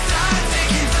get tired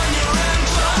taking down your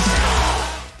empire.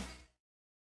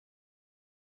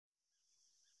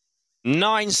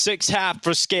 9-6 half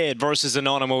for SKADE versus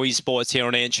Anonymo Esports here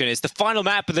on Ancient. It's the final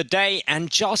map of the day, and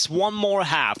just one more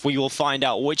half. We will find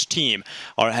out which team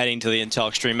are heading to the Intel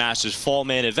Extreme Masters Fall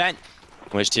main event,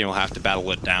 which team will have to battle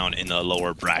it down in the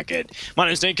lower bracket. My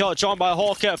name is Dinko, joined by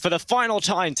Hawker for the final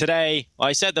time today. Well,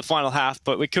 I said the final half,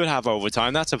 but we could have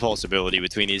overtime. That's a possibility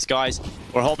between these guys.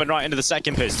 We're hopping right into the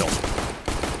second pistol.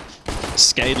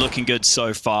 SKADE looking good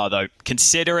so far, though.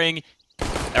 Considering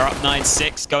they're up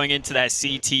 9-6 going into their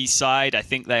CT side, I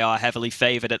think they are heavily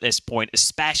favored at this point,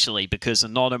 especially because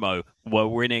Anonymo were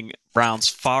winning rounds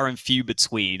far and few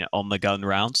between on the gun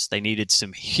rounds. They needed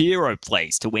some hero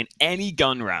plays to win any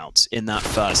gun rounds in that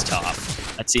first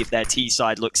half. Let's see if their T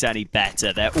side looks any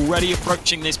better. They're already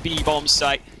approaching this B-bomb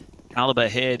site. Caliber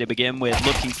here to begin with,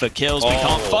 looking for kills. We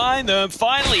can't find them.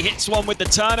 Finally hits one with the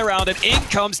turnaround, and in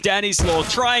comes Dennis Law,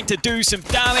 trying to do some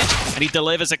damage, and he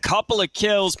delivers a couple of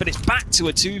kills, but it's back to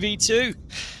a 2v2.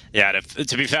 Yeah,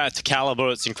 to be fair to Caliber,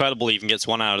 it's incredible he even gets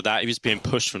one out of that. He was being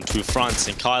pushed from two fronts,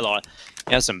 and Kylar,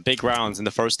 he has some big rounds in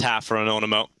the first half for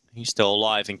Anonymo. He's still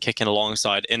alive and kicking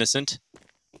alongside Innocent.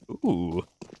 Ooh.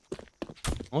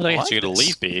 Well, I guess you're going to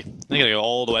leave B. They're going to go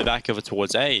all the way back over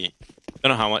towards A.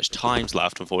 Don't know how much time's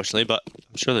left, unfortunately, but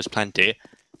I'm sure there's plenty.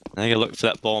 They're going to look for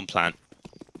that bomb plant.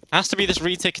 Has to be this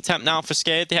retake attempt now for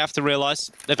SKADE. They have to realize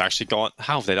they've actually got...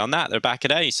 How have they done that? They're back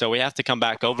at A, so we have to come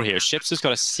back over here. Ships has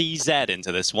got a CZ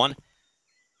into this one.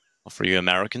 Well, for you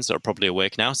Americans that are probably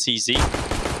awake now, CZ.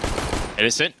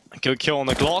 Innocent. Good kill on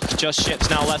the Glock. Just Ships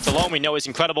now left alone. We know he's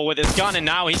incredible with his gun, and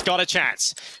now he's got a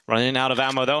chance. Running out of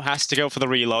ammo, though. Has to go for the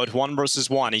reload. 1 versus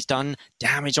 1. He's done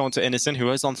damage onto Innocent, who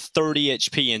is on 30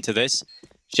 HP into this.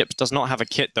 Ships does not have a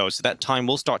kit, though, so that time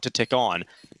will start to tick on.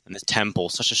 And this Temple,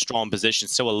 such a strong position,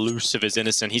 so elusive is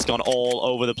Innocent. He's gone all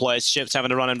over the place. Ships having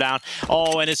to run him down.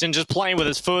 Oh, Innocent just playing with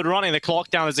his food, running the clock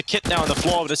down. There's a kit down on the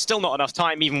floor, but there's still not enough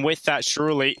time, even with that,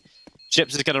 surely.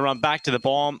 Ships is going to run back to the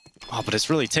bomb. Oh, but it's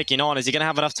really ticking on. Is he going to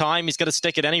have enough time? He's going to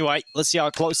stick it anyway. Let's see how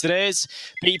close it is.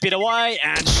 Beep it away,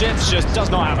 and Ships just does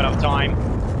not have enough time.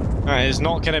 That is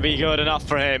not going to be good enough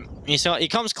for him. He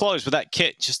comes close with that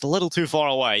kit, just a little too far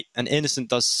away, and Innocent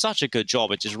does such a good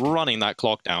job at just running that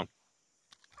clock down.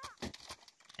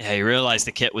 Yeah, he realized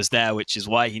the kit was there, which is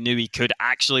why he knew he could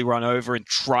actually run over and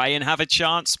try and have a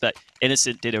chance, but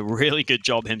Innocent did a really good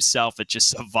job himself at just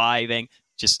surviving,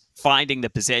 just finding the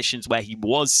positions where he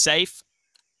was safe.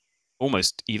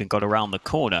 Almost even got around the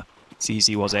corner.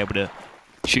 CZ was able to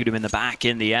shoot him in the back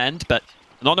in the end, but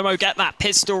Anonymo get that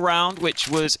pistol round, which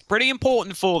was pretty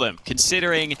important for them,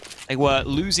 considering they were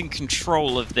losing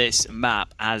control of this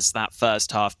map as that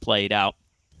first half played out.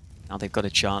 Now they've got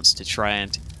a chance to try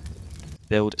and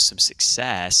build some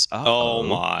success. Oh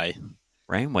my.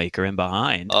 Rainwaker in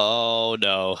behind. Oh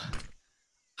no.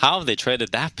 How have they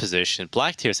traded that position?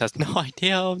 Black Tears has no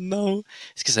idea. Oh no.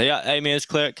 It's because aim is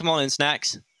clear. Come on in,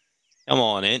 Snacks. Come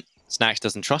on in. Snacks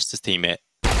doesn't trust his teammate.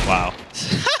 Wow.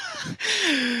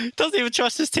 Doesn't even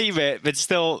trust his teammate, but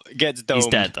still gets domed.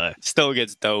 He's dead, though. Still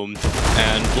gets domed.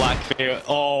 And Blackbeard...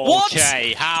 Oh,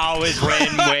 okay. How has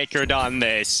Rainwaker done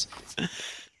this?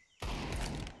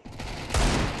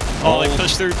 Oh, they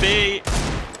pushed through B.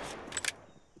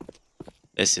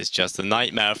 This is just a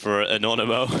nightmare for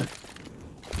Anonymo.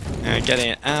 And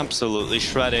getting absolutely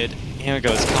shredded. Here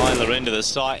goes Kyler into the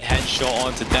site. Headshot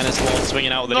onto Dennis Law,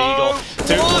 swinging out with an eagle.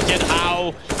 Duplicate.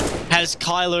 How has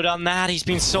Kyler done that? He's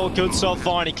been so good so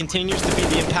far, and he continues to be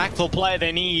the impactful player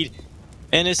they need.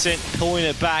 Innocent pulling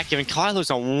it back, giving Kyler's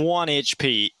on 1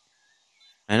 HP.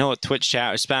 I know what Twitch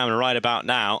chat is spamming right about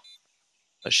now.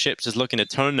 But Ships is looking to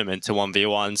turn them into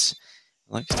 1v1s.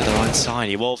 Looks to the right side.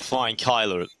 He will find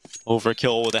Kyler.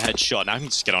 Overkill with a headshot. Now he can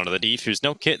just get onto the defuse.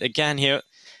 No kit again here.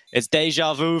 It's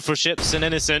deja vu for Ships and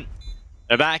Innocent.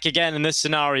 They're back again in this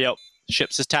scenario.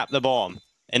 Ships has tapped the bomb.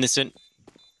 Innocent,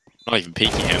 not even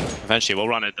peeking him. Eventually we'll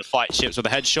run into the fight. Ships with a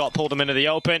headshot, pulled him into the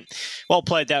open. Well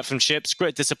played there from Ships.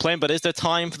 Great discipline, but is there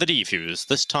time for the defuse?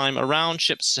 This time around,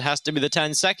 Ships has to be the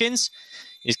 10 seconds.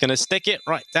 He's going to stick it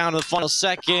right down to the final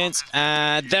seconds.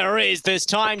 And there is this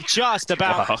time, just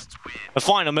about a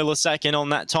final millisecond on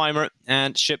that timer.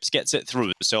 And Ships gets it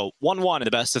through. So 1-1 in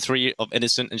the best of 3 of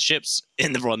Innocent and Ships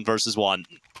in the 1 versus 1.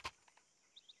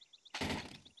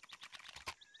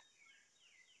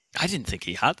 I didn't think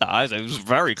he had that either. It was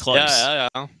very close. Yeah.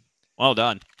 Well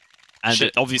done.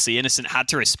 And obviously Innocent had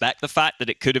to respect the fact that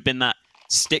it could have been that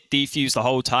stick defuse the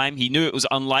whole time. He knew it was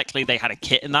unlikely they had a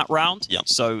kit in that round. Yep.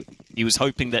 So he was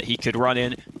hoping that he could run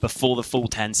in before the full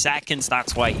 10 seconds.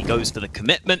 That's why he goes for the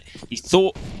commitment. He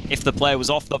thought if the player was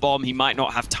off the bomb, he might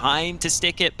not have time to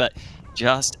stick it, but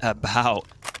just about.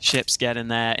 Ships getting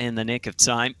there in the nick of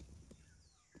time.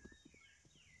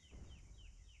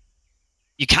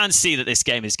 You can see that this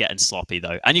game is getting sloppy,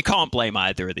 though. And you can't blame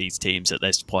either of these teams at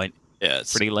this point. Yeah,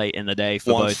 it's pretty late in the day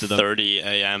for both of them. 1:30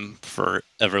 a.m. for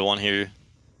everyone here.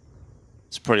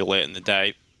 It's pretty late in the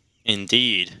day.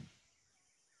 Indeed.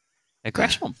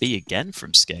 Aggression on B again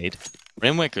from SKADE.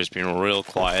 Rainwaker's been real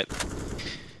quiet.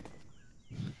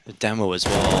 The demo as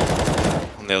well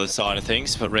on the other side of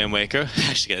things, but Rainwaker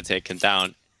actually going to take him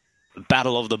down. The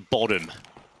battle of the bottom.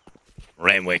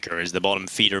 Rainwaker is the bottom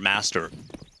feeder master.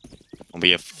 It'll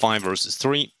be a 5 versus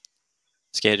 3.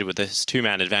 SKADE with this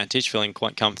 2-man advantage, feeling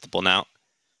quite comfortable now.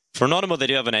 For Anonymo, they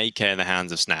do have an AK in the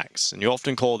hands of Snacks, and you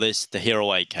often call this the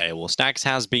hero AK. Well, Snacks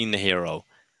has been the hero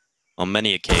on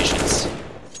many occasions,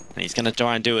 and he's going to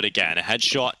try and do it again. A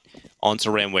headshot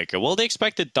onto Rainwaker. Will they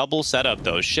expect a double setup,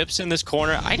 though? Ships in this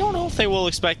corner, I don't know if they will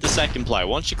expect the second play.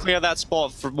 Once you clear that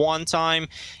spot for one time,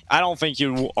 I don't think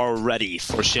you are ready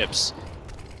for ships.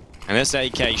 And this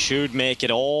AK should make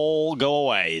it all go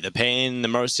away. The pain, the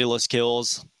merciless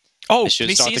kills. Oh, It should can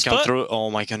he start see to his come foot? through. Oh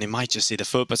my god, he might just see the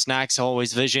foot, but Snack's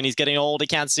always vision. He's getting old, he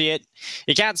can't see it.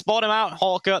 He can't spot him out,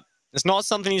 Hawker. It's not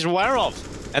something he's aware of.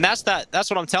 And that's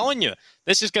what I'm telling you.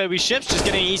 This is going to be ships just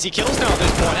getting easy kills now at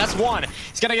this point. That's one.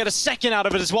 He's going to get a second out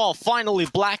of it as well. Finally,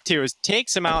 Black Tears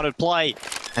takes him out of play.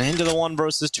 And into the 1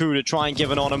 versus 2 to try and give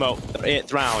Anonymo the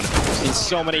 8th round. We've seen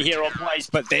so many hero plays,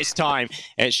 but this time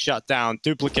it's shut down.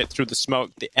 Duplicate through the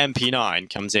smoke. The MP9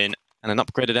 comes in. And an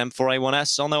upgraded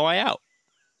M4A1S on their way out.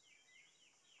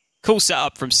 Cool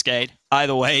setup from SKADE.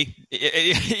 Either way,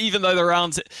 even though the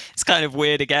rounds, it's kind of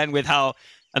weird again with how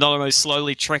Anonymo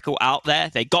slowly trickle out there.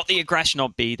 They got the aggression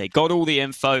on B, they got all the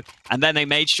info, and then they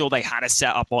made sure they had a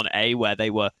setup on A where they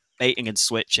were baiting and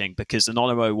switching because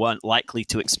Anonymo weren't likely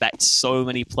to expect so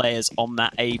many players on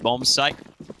that A bomb site.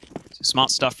 So smart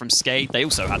stuff from SKADE. They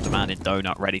also had the man in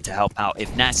Donut ready to help out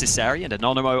if necessary, and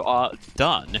Anonymo are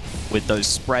done with those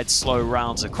spread slow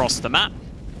rounds across the map.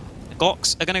 The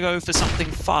Glocks are going to go for something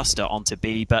faster onto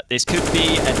B, but this could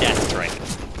be a death trick.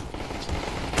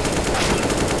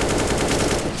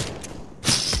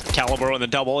 Caliber on the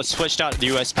double. It's switched out to the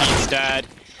USP instead.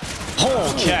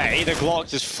 Okay, the Glock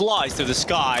just flies through the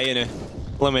sky and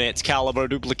eliminates Caliber.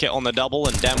 Duplicate on the double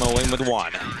and Demo in with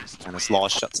 1. And this Law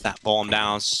shuts that bomb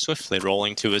down, swiftly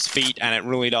rolling to his feet. And it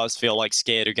really does feel like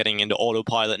SKADE are getting into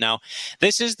autopilot now.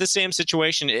 This is the same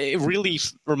situation. It really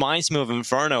reminds me of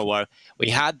Inferno, where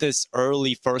we had this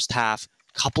early first half,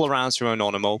 couple of rounds from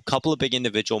Anonymo, couple of big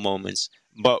individual moments.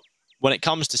 But when it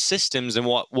comes to systems and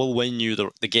what will win you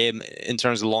the game in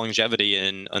terms of longevity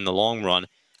in the long run,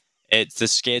 it's the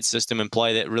SKADE system in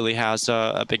play that really has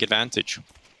a big advantage.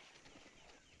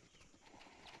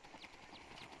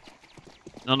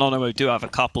 Anonymo do have a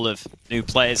couple of new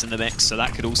players in the mix, so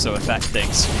that could also affect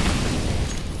things.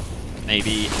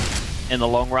 Maybe in the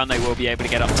long run they will be able to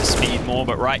get up to speed more,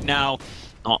 but right now,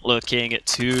 not looking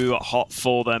too hot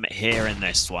for them here in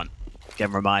this one.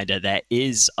 Again, reminder, there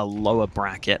is a lower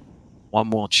bracket. One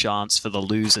more chance for the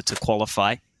loser to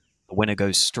qualify. The winner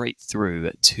goes straight through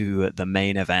to the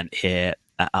main event here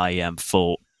at IEM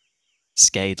Fall.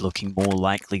 SKADE looking more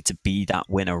likely to be that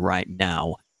winner right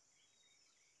now.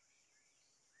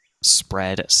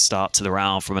 Spread start to the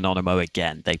round from Anonymo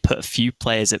again. They put a few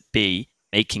players at B,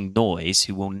 making noise,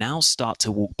 who will now start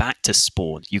to walk back to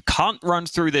spawn. You can't run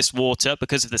through this water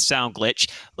because of the sound glitch.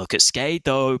 Look at SKADE,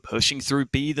 though, pushing through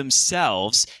B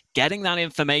themselves, getting that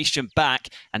information back,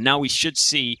 and now we should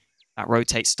see that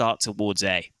rotate start towards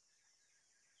A.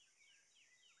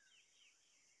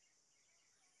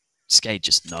 SKADE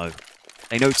just know.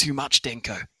 They know too much,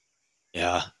 Dinko.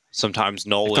 Yeah, sometimes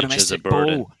knowledge is a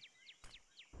burden.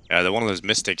 Yeah, they're one of those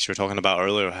mystics you were talking about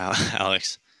earlier,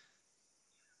 Alex.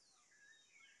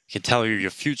 Can tell you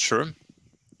your future.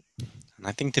 And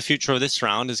I think the future of this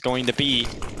round is going to be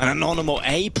an Anonymo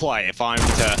A play, if I'm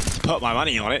to put my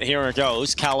money on it. Here it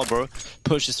goes. Caliber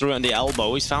pushes through on the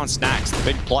elbow. He's found Snacks, the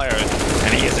big player,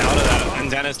 and he is out of that. And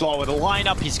Dennis Law with a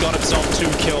lineup. He's got himself 2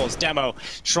 kills. Demo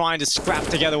trying to scrap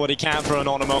together what he can for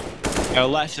Anonymo. They're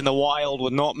left in the wild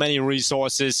with not many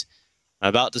resources.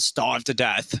 About to starve to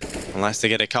death unless they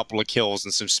get a couple of kills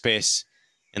and some space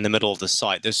in the middle of the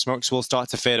site. The smokes will start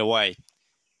to fade away.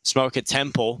 Smoke at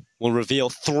Temple will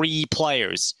reveal 3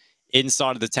 players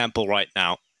inside of the Temple right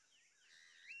now.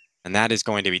 And that is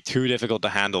going to be too difficult to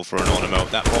handle for Anonymo.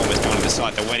 That bomb is going to the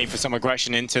site. They're waiting for some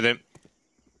aggression into them.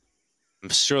 I'm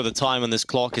sure the time on this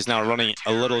clock is now running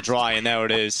a little dry, and there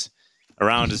it is. A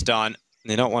round is done.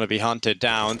 They don't want to be hunted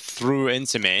down through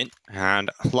into main,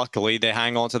 and luckily they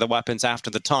hang on to the weapons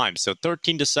after the time. So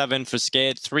 13-7 for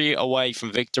SKADE, 3 away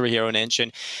from victory here in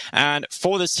Incheon. And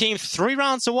for this team, 3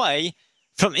 rounds away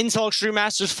from Intel Extreme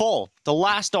Masters Fall, the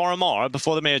last RMR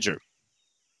before the major.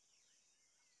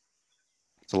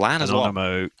 It's a LAN as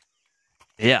well.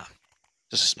 Yeah.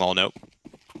 Just a small note.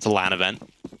 It's a LAN event.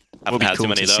 Haven't Would be had cool too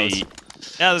many of to those. see.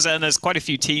 Yeah, there's quite a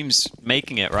few teams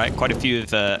making it, right? Quite a few of,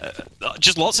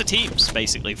 just lots of teams,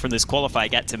 basically, from this qualifier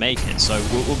get to make it. So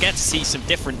we'll get to see some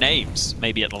different names,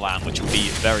 maybe at the LAN, which will be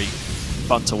very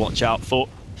fun to watch out for.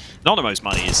 Anonymo's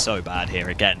money is so bad here.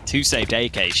 Again, 2 saved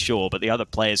AKs, sure, but the other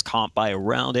players can't buy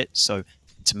around it, so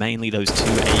it's mainly those 2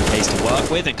 AKs to work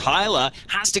with, and Kyler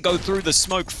has to go through the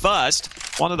smoke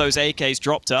first. One of those AKs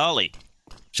dropped early.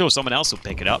 Sure, someone else will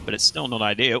pick it up, but it's still not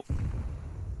ideal.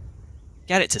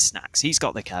 Get it to Snacks. He's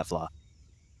got the Kevlar.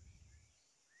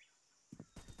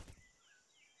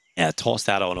 Yeah, toss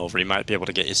that on over. He might be able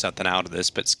to get you something out of this,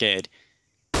 but SKADE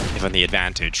given the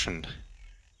advantage, and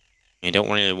you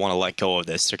don't really want to let go of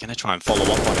this. They're going to try and follow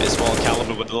up on it as well.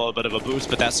 Caliber with a little bit of a boost,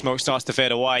 but that smoke starts to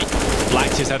fade away.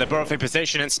 Blacktears had a perfect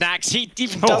position, and Snacks, he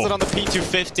even does it on the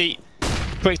P250.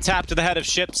 Quick tap to the head of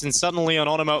ships, and suddenly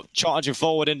Anonymo charging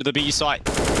forward into the B site.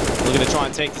 Looking to try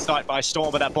and take the site by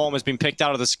storm, but that bomb has been picked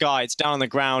out of the sky. It's down on the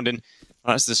ground, and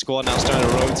as the squad now starting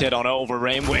to rotate on over,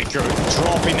 Rainwaker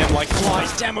dropping them like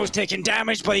flies. Demo's taking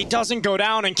damage, but he doesn't go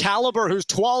down, and Caliber, who's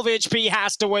 12 HP,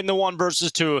 has to win the 1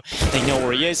 versus 2. They know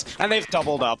where he is, and they've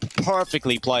doubled up.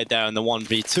 Perfectly played down the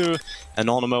 1v2.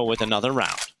 Anonymo with another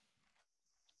round.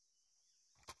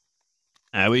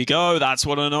 There we go. That's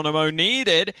what Anonymo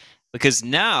needed, because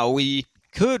now we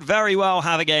could very well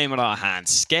have a game on our hands.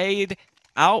 SKADE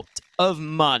out of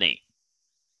money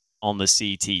on the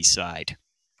CT side.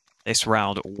 This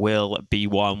round will be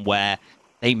one where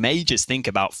they may just think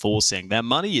about forcing. Their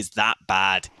money is that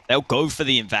bad. They'll go for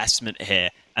the investment here.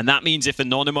 And that means if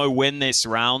Anonymo win this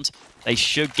round, they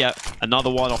should get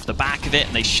another one off the back of it,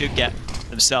 and they should get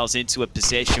themselves into a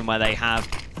position where they have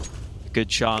a good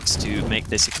chance to make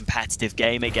this a competitive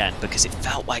game again, because it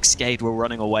felt like SKADE were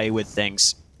running away with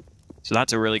things. So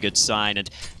that's a really good sign. And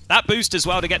that boost as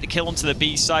well to get the kill onto the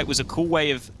B site was a cool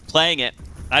way of playing it.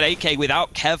 That AK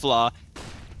without Kevlar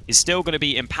is still going to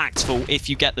be impactful if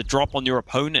you get the drop on your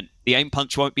opponent. The aim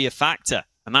punch won't be a factor.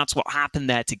 And that's what happened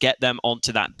there to get them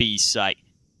onto that B site.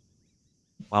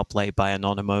 Well played by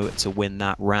Anonymo to win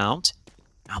that round.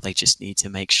 Now they just need to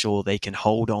make sure they can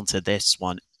hold on to this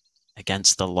one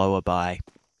against the lower buy.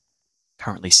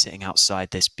 Currently sitting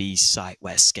outside this B site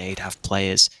where SKADE have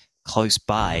players close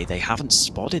by. They haven't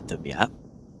spotted them yet.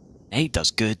 Nade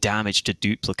does good damage to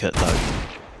Duplicate though.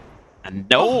 And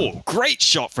no, great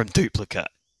shot from Duplicate.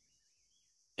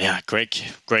 Yeah, great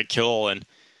kill, and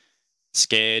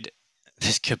SKADE,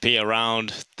 this could be a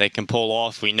round they can pull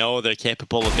off. We know they're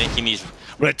capable of making these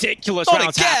ridiculous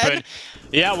rounds happen.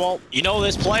 Yeah, well, you know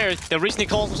this player, the reason he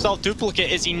calls himself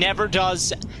Duplicate is he never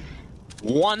does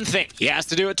one thing. He has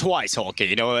to do it twice, Hulky.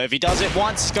 You know, if he does it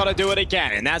once, he's got to do it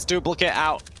again, and that's Duplicate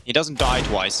out. He doesn't die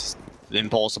twice.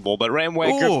 Impossible, but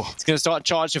Rainwaker is going to start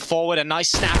charging forward. A nice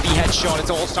snappy headshot. It's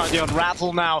all starting to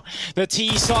unravel now. The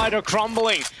T side are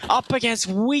crumbling up against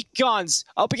weak guns,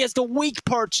 up against the weak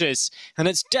purchase, and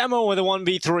it's Demo with a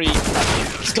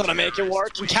 1v3. He's got to make it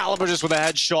work, and Caliber just with a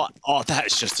headshot. Oh, that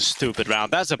is just a stupid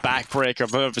round. That's a backbreaker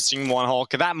if I've ever seen one, Hulk.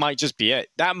 That might just be it.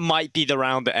 That might be the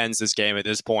round that ends this game at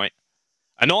this point.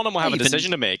 Anonymo will have a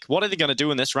decision to make. What are they going to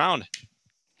do in this round?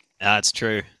 That's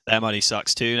true. Their money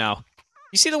sucks too now.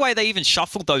 You see the way they even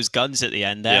shuffled those guns at the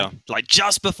end there? Yeah. Like,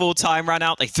 just before time ran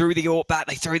out, they threw the AWP back,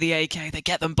 they threw the AK, they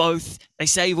get them both, they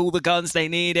save all the guns they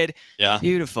needed. Yeah.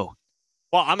 Beautiful.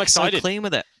 Well, I'm excited. So clean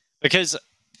with it. Because,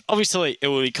 obviously, it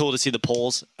would be cool to see the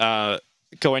polls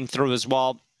going through as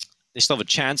well. They still have a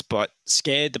chance, but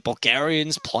SKADE, the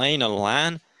Bulgarians playing on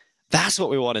LAN, that's what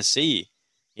we want to see.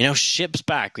 You know, Ship's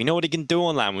back. We know what he can do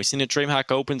on LAN. We've seen the DreamHack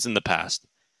Opens in the past.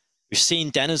 We've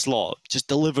seen Denislaw just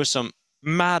deliver some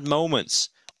mad moments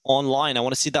online. I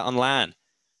want to see that on LAN.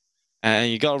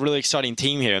 And you got a really exciting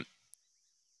team here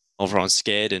over on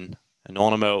SKADE and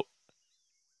Anonymo.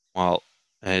 Well,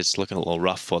 it's looking a little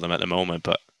rough for them at the moment,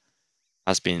 but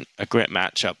that's been a great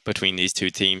matchup between these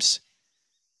two teams.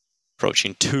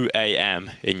 Approaching 2 AM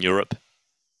in Europe.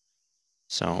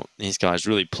 So these guys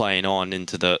really playing on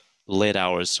into the late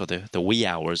hours, or the wee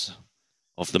hours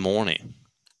of the morning.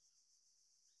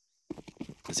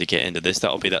 As they get into this,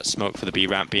 that'll be that smoke for the B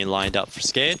ramp being lined up for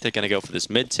SKADE. They're going to go for this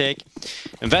mid take.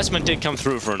 Investment did come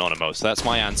through for Anonymo, so that's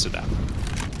my answer there.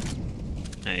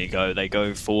 There you go. They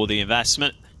go for the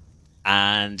investment.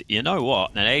 And you know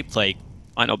what? An A play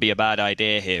might not be a bad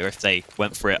idea here if they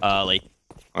went for it early.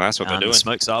 Well, that's what they're doing. The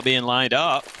smokes are being lined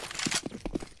up.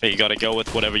 But you got to go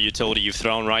with whatever utility you've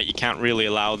thrown, right? You can't really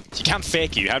allow... You can't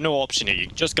fake it. You have no option here. You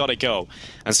just got to go.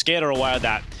 And SKADE are aware of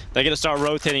that. They're going to start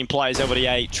rotating players over the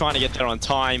A, trying to get there on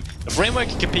time. If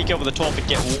Rainwaker can peek over the top and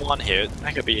get one here,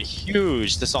 that could be a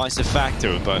huge decisive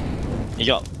factor. But you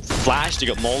got flashed, you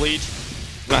got mollied.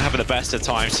 Not having the best of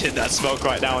times in that smoke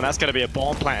right now, and that's going to be a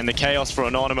bomb plant in the chaos for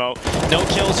Anonymo. No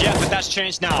kills yet, but that's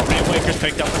changed now. Rainwaker's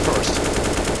picked up the first.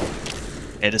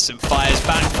 Edison fires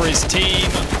back for his team,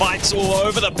 fights all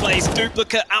over the place,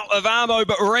 Duplicate out of ammo,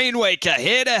 but Rainwaker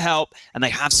here to help, and they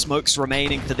have smokes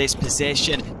remaining for this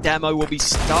position. Demo will be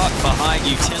stuck behind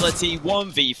utility,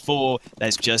 1v4,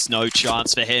 there's just no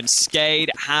chance for him. SKADE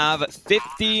have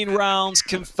 15 rounds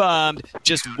confirmed,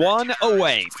 just one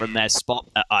away from their spot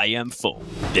at IEM Fall.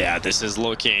 Yeah, this is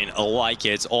looking like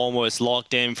it's almost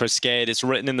locked in for SKADE. It's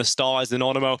written in the stars,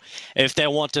 Anonymo. If they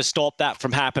want to stop that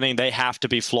from happening, they have to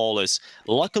be flawless.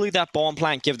 Luckily, that bomb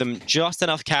plant gave them just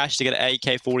enough cash to get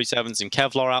AK-47s and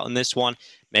Kevlar out in this one.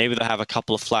 Maybe they'll have a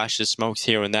couple of flashes, smokes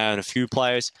here and there, and a few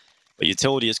players. But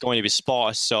utility is going to be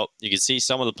sparse, so you can see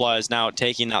some of the players now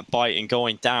taking that bite and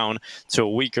going down to a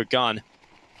weaker gun.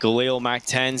 Galil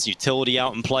Mac-10s, utility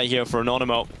out in play here for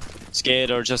Anonymo.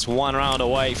 SKADE are just one round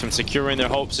away from securing their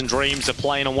hopes and dreams of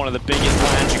playing on one of the biggest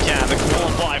lands you can. The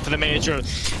qualify for the major.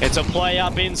 It's a play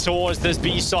up in towards this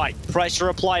B site. Pressure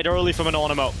applied early from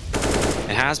Anonymo.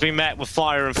 It has been met with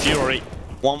fire and fury.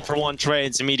 1-for-1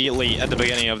 trades immediately at the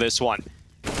beginning of this one.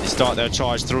 They start their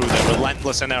charge through. They're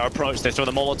relentless in their approach. They throw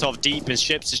the Molotov deep, and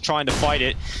Ships is trying to fight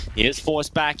it. He is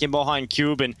forced back in behind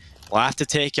Cuban. Will have to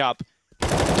take up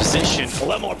position. A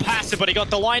little more passive, but he got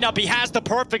the lineup. He has the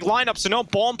perfect lineup, so no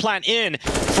bomb plant in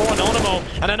for Anonymo.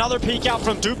 And another peek out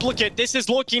from Duplicate. This is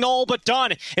looking all but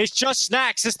done. It's just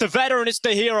Snacks. It's the veteran. It's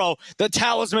the hero. The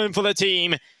talisman for the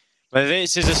team. But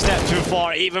this is a step too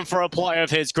far, even for a player of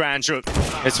his grandeur.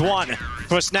 It's one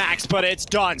for Snacks, but it's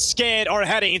done. SKADE are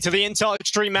heading into the Intel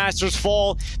Extreme Masters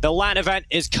Fall. The LAN event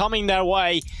is coming their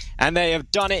way, and they have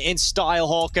done it in style,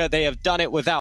 Hawker. They have done it without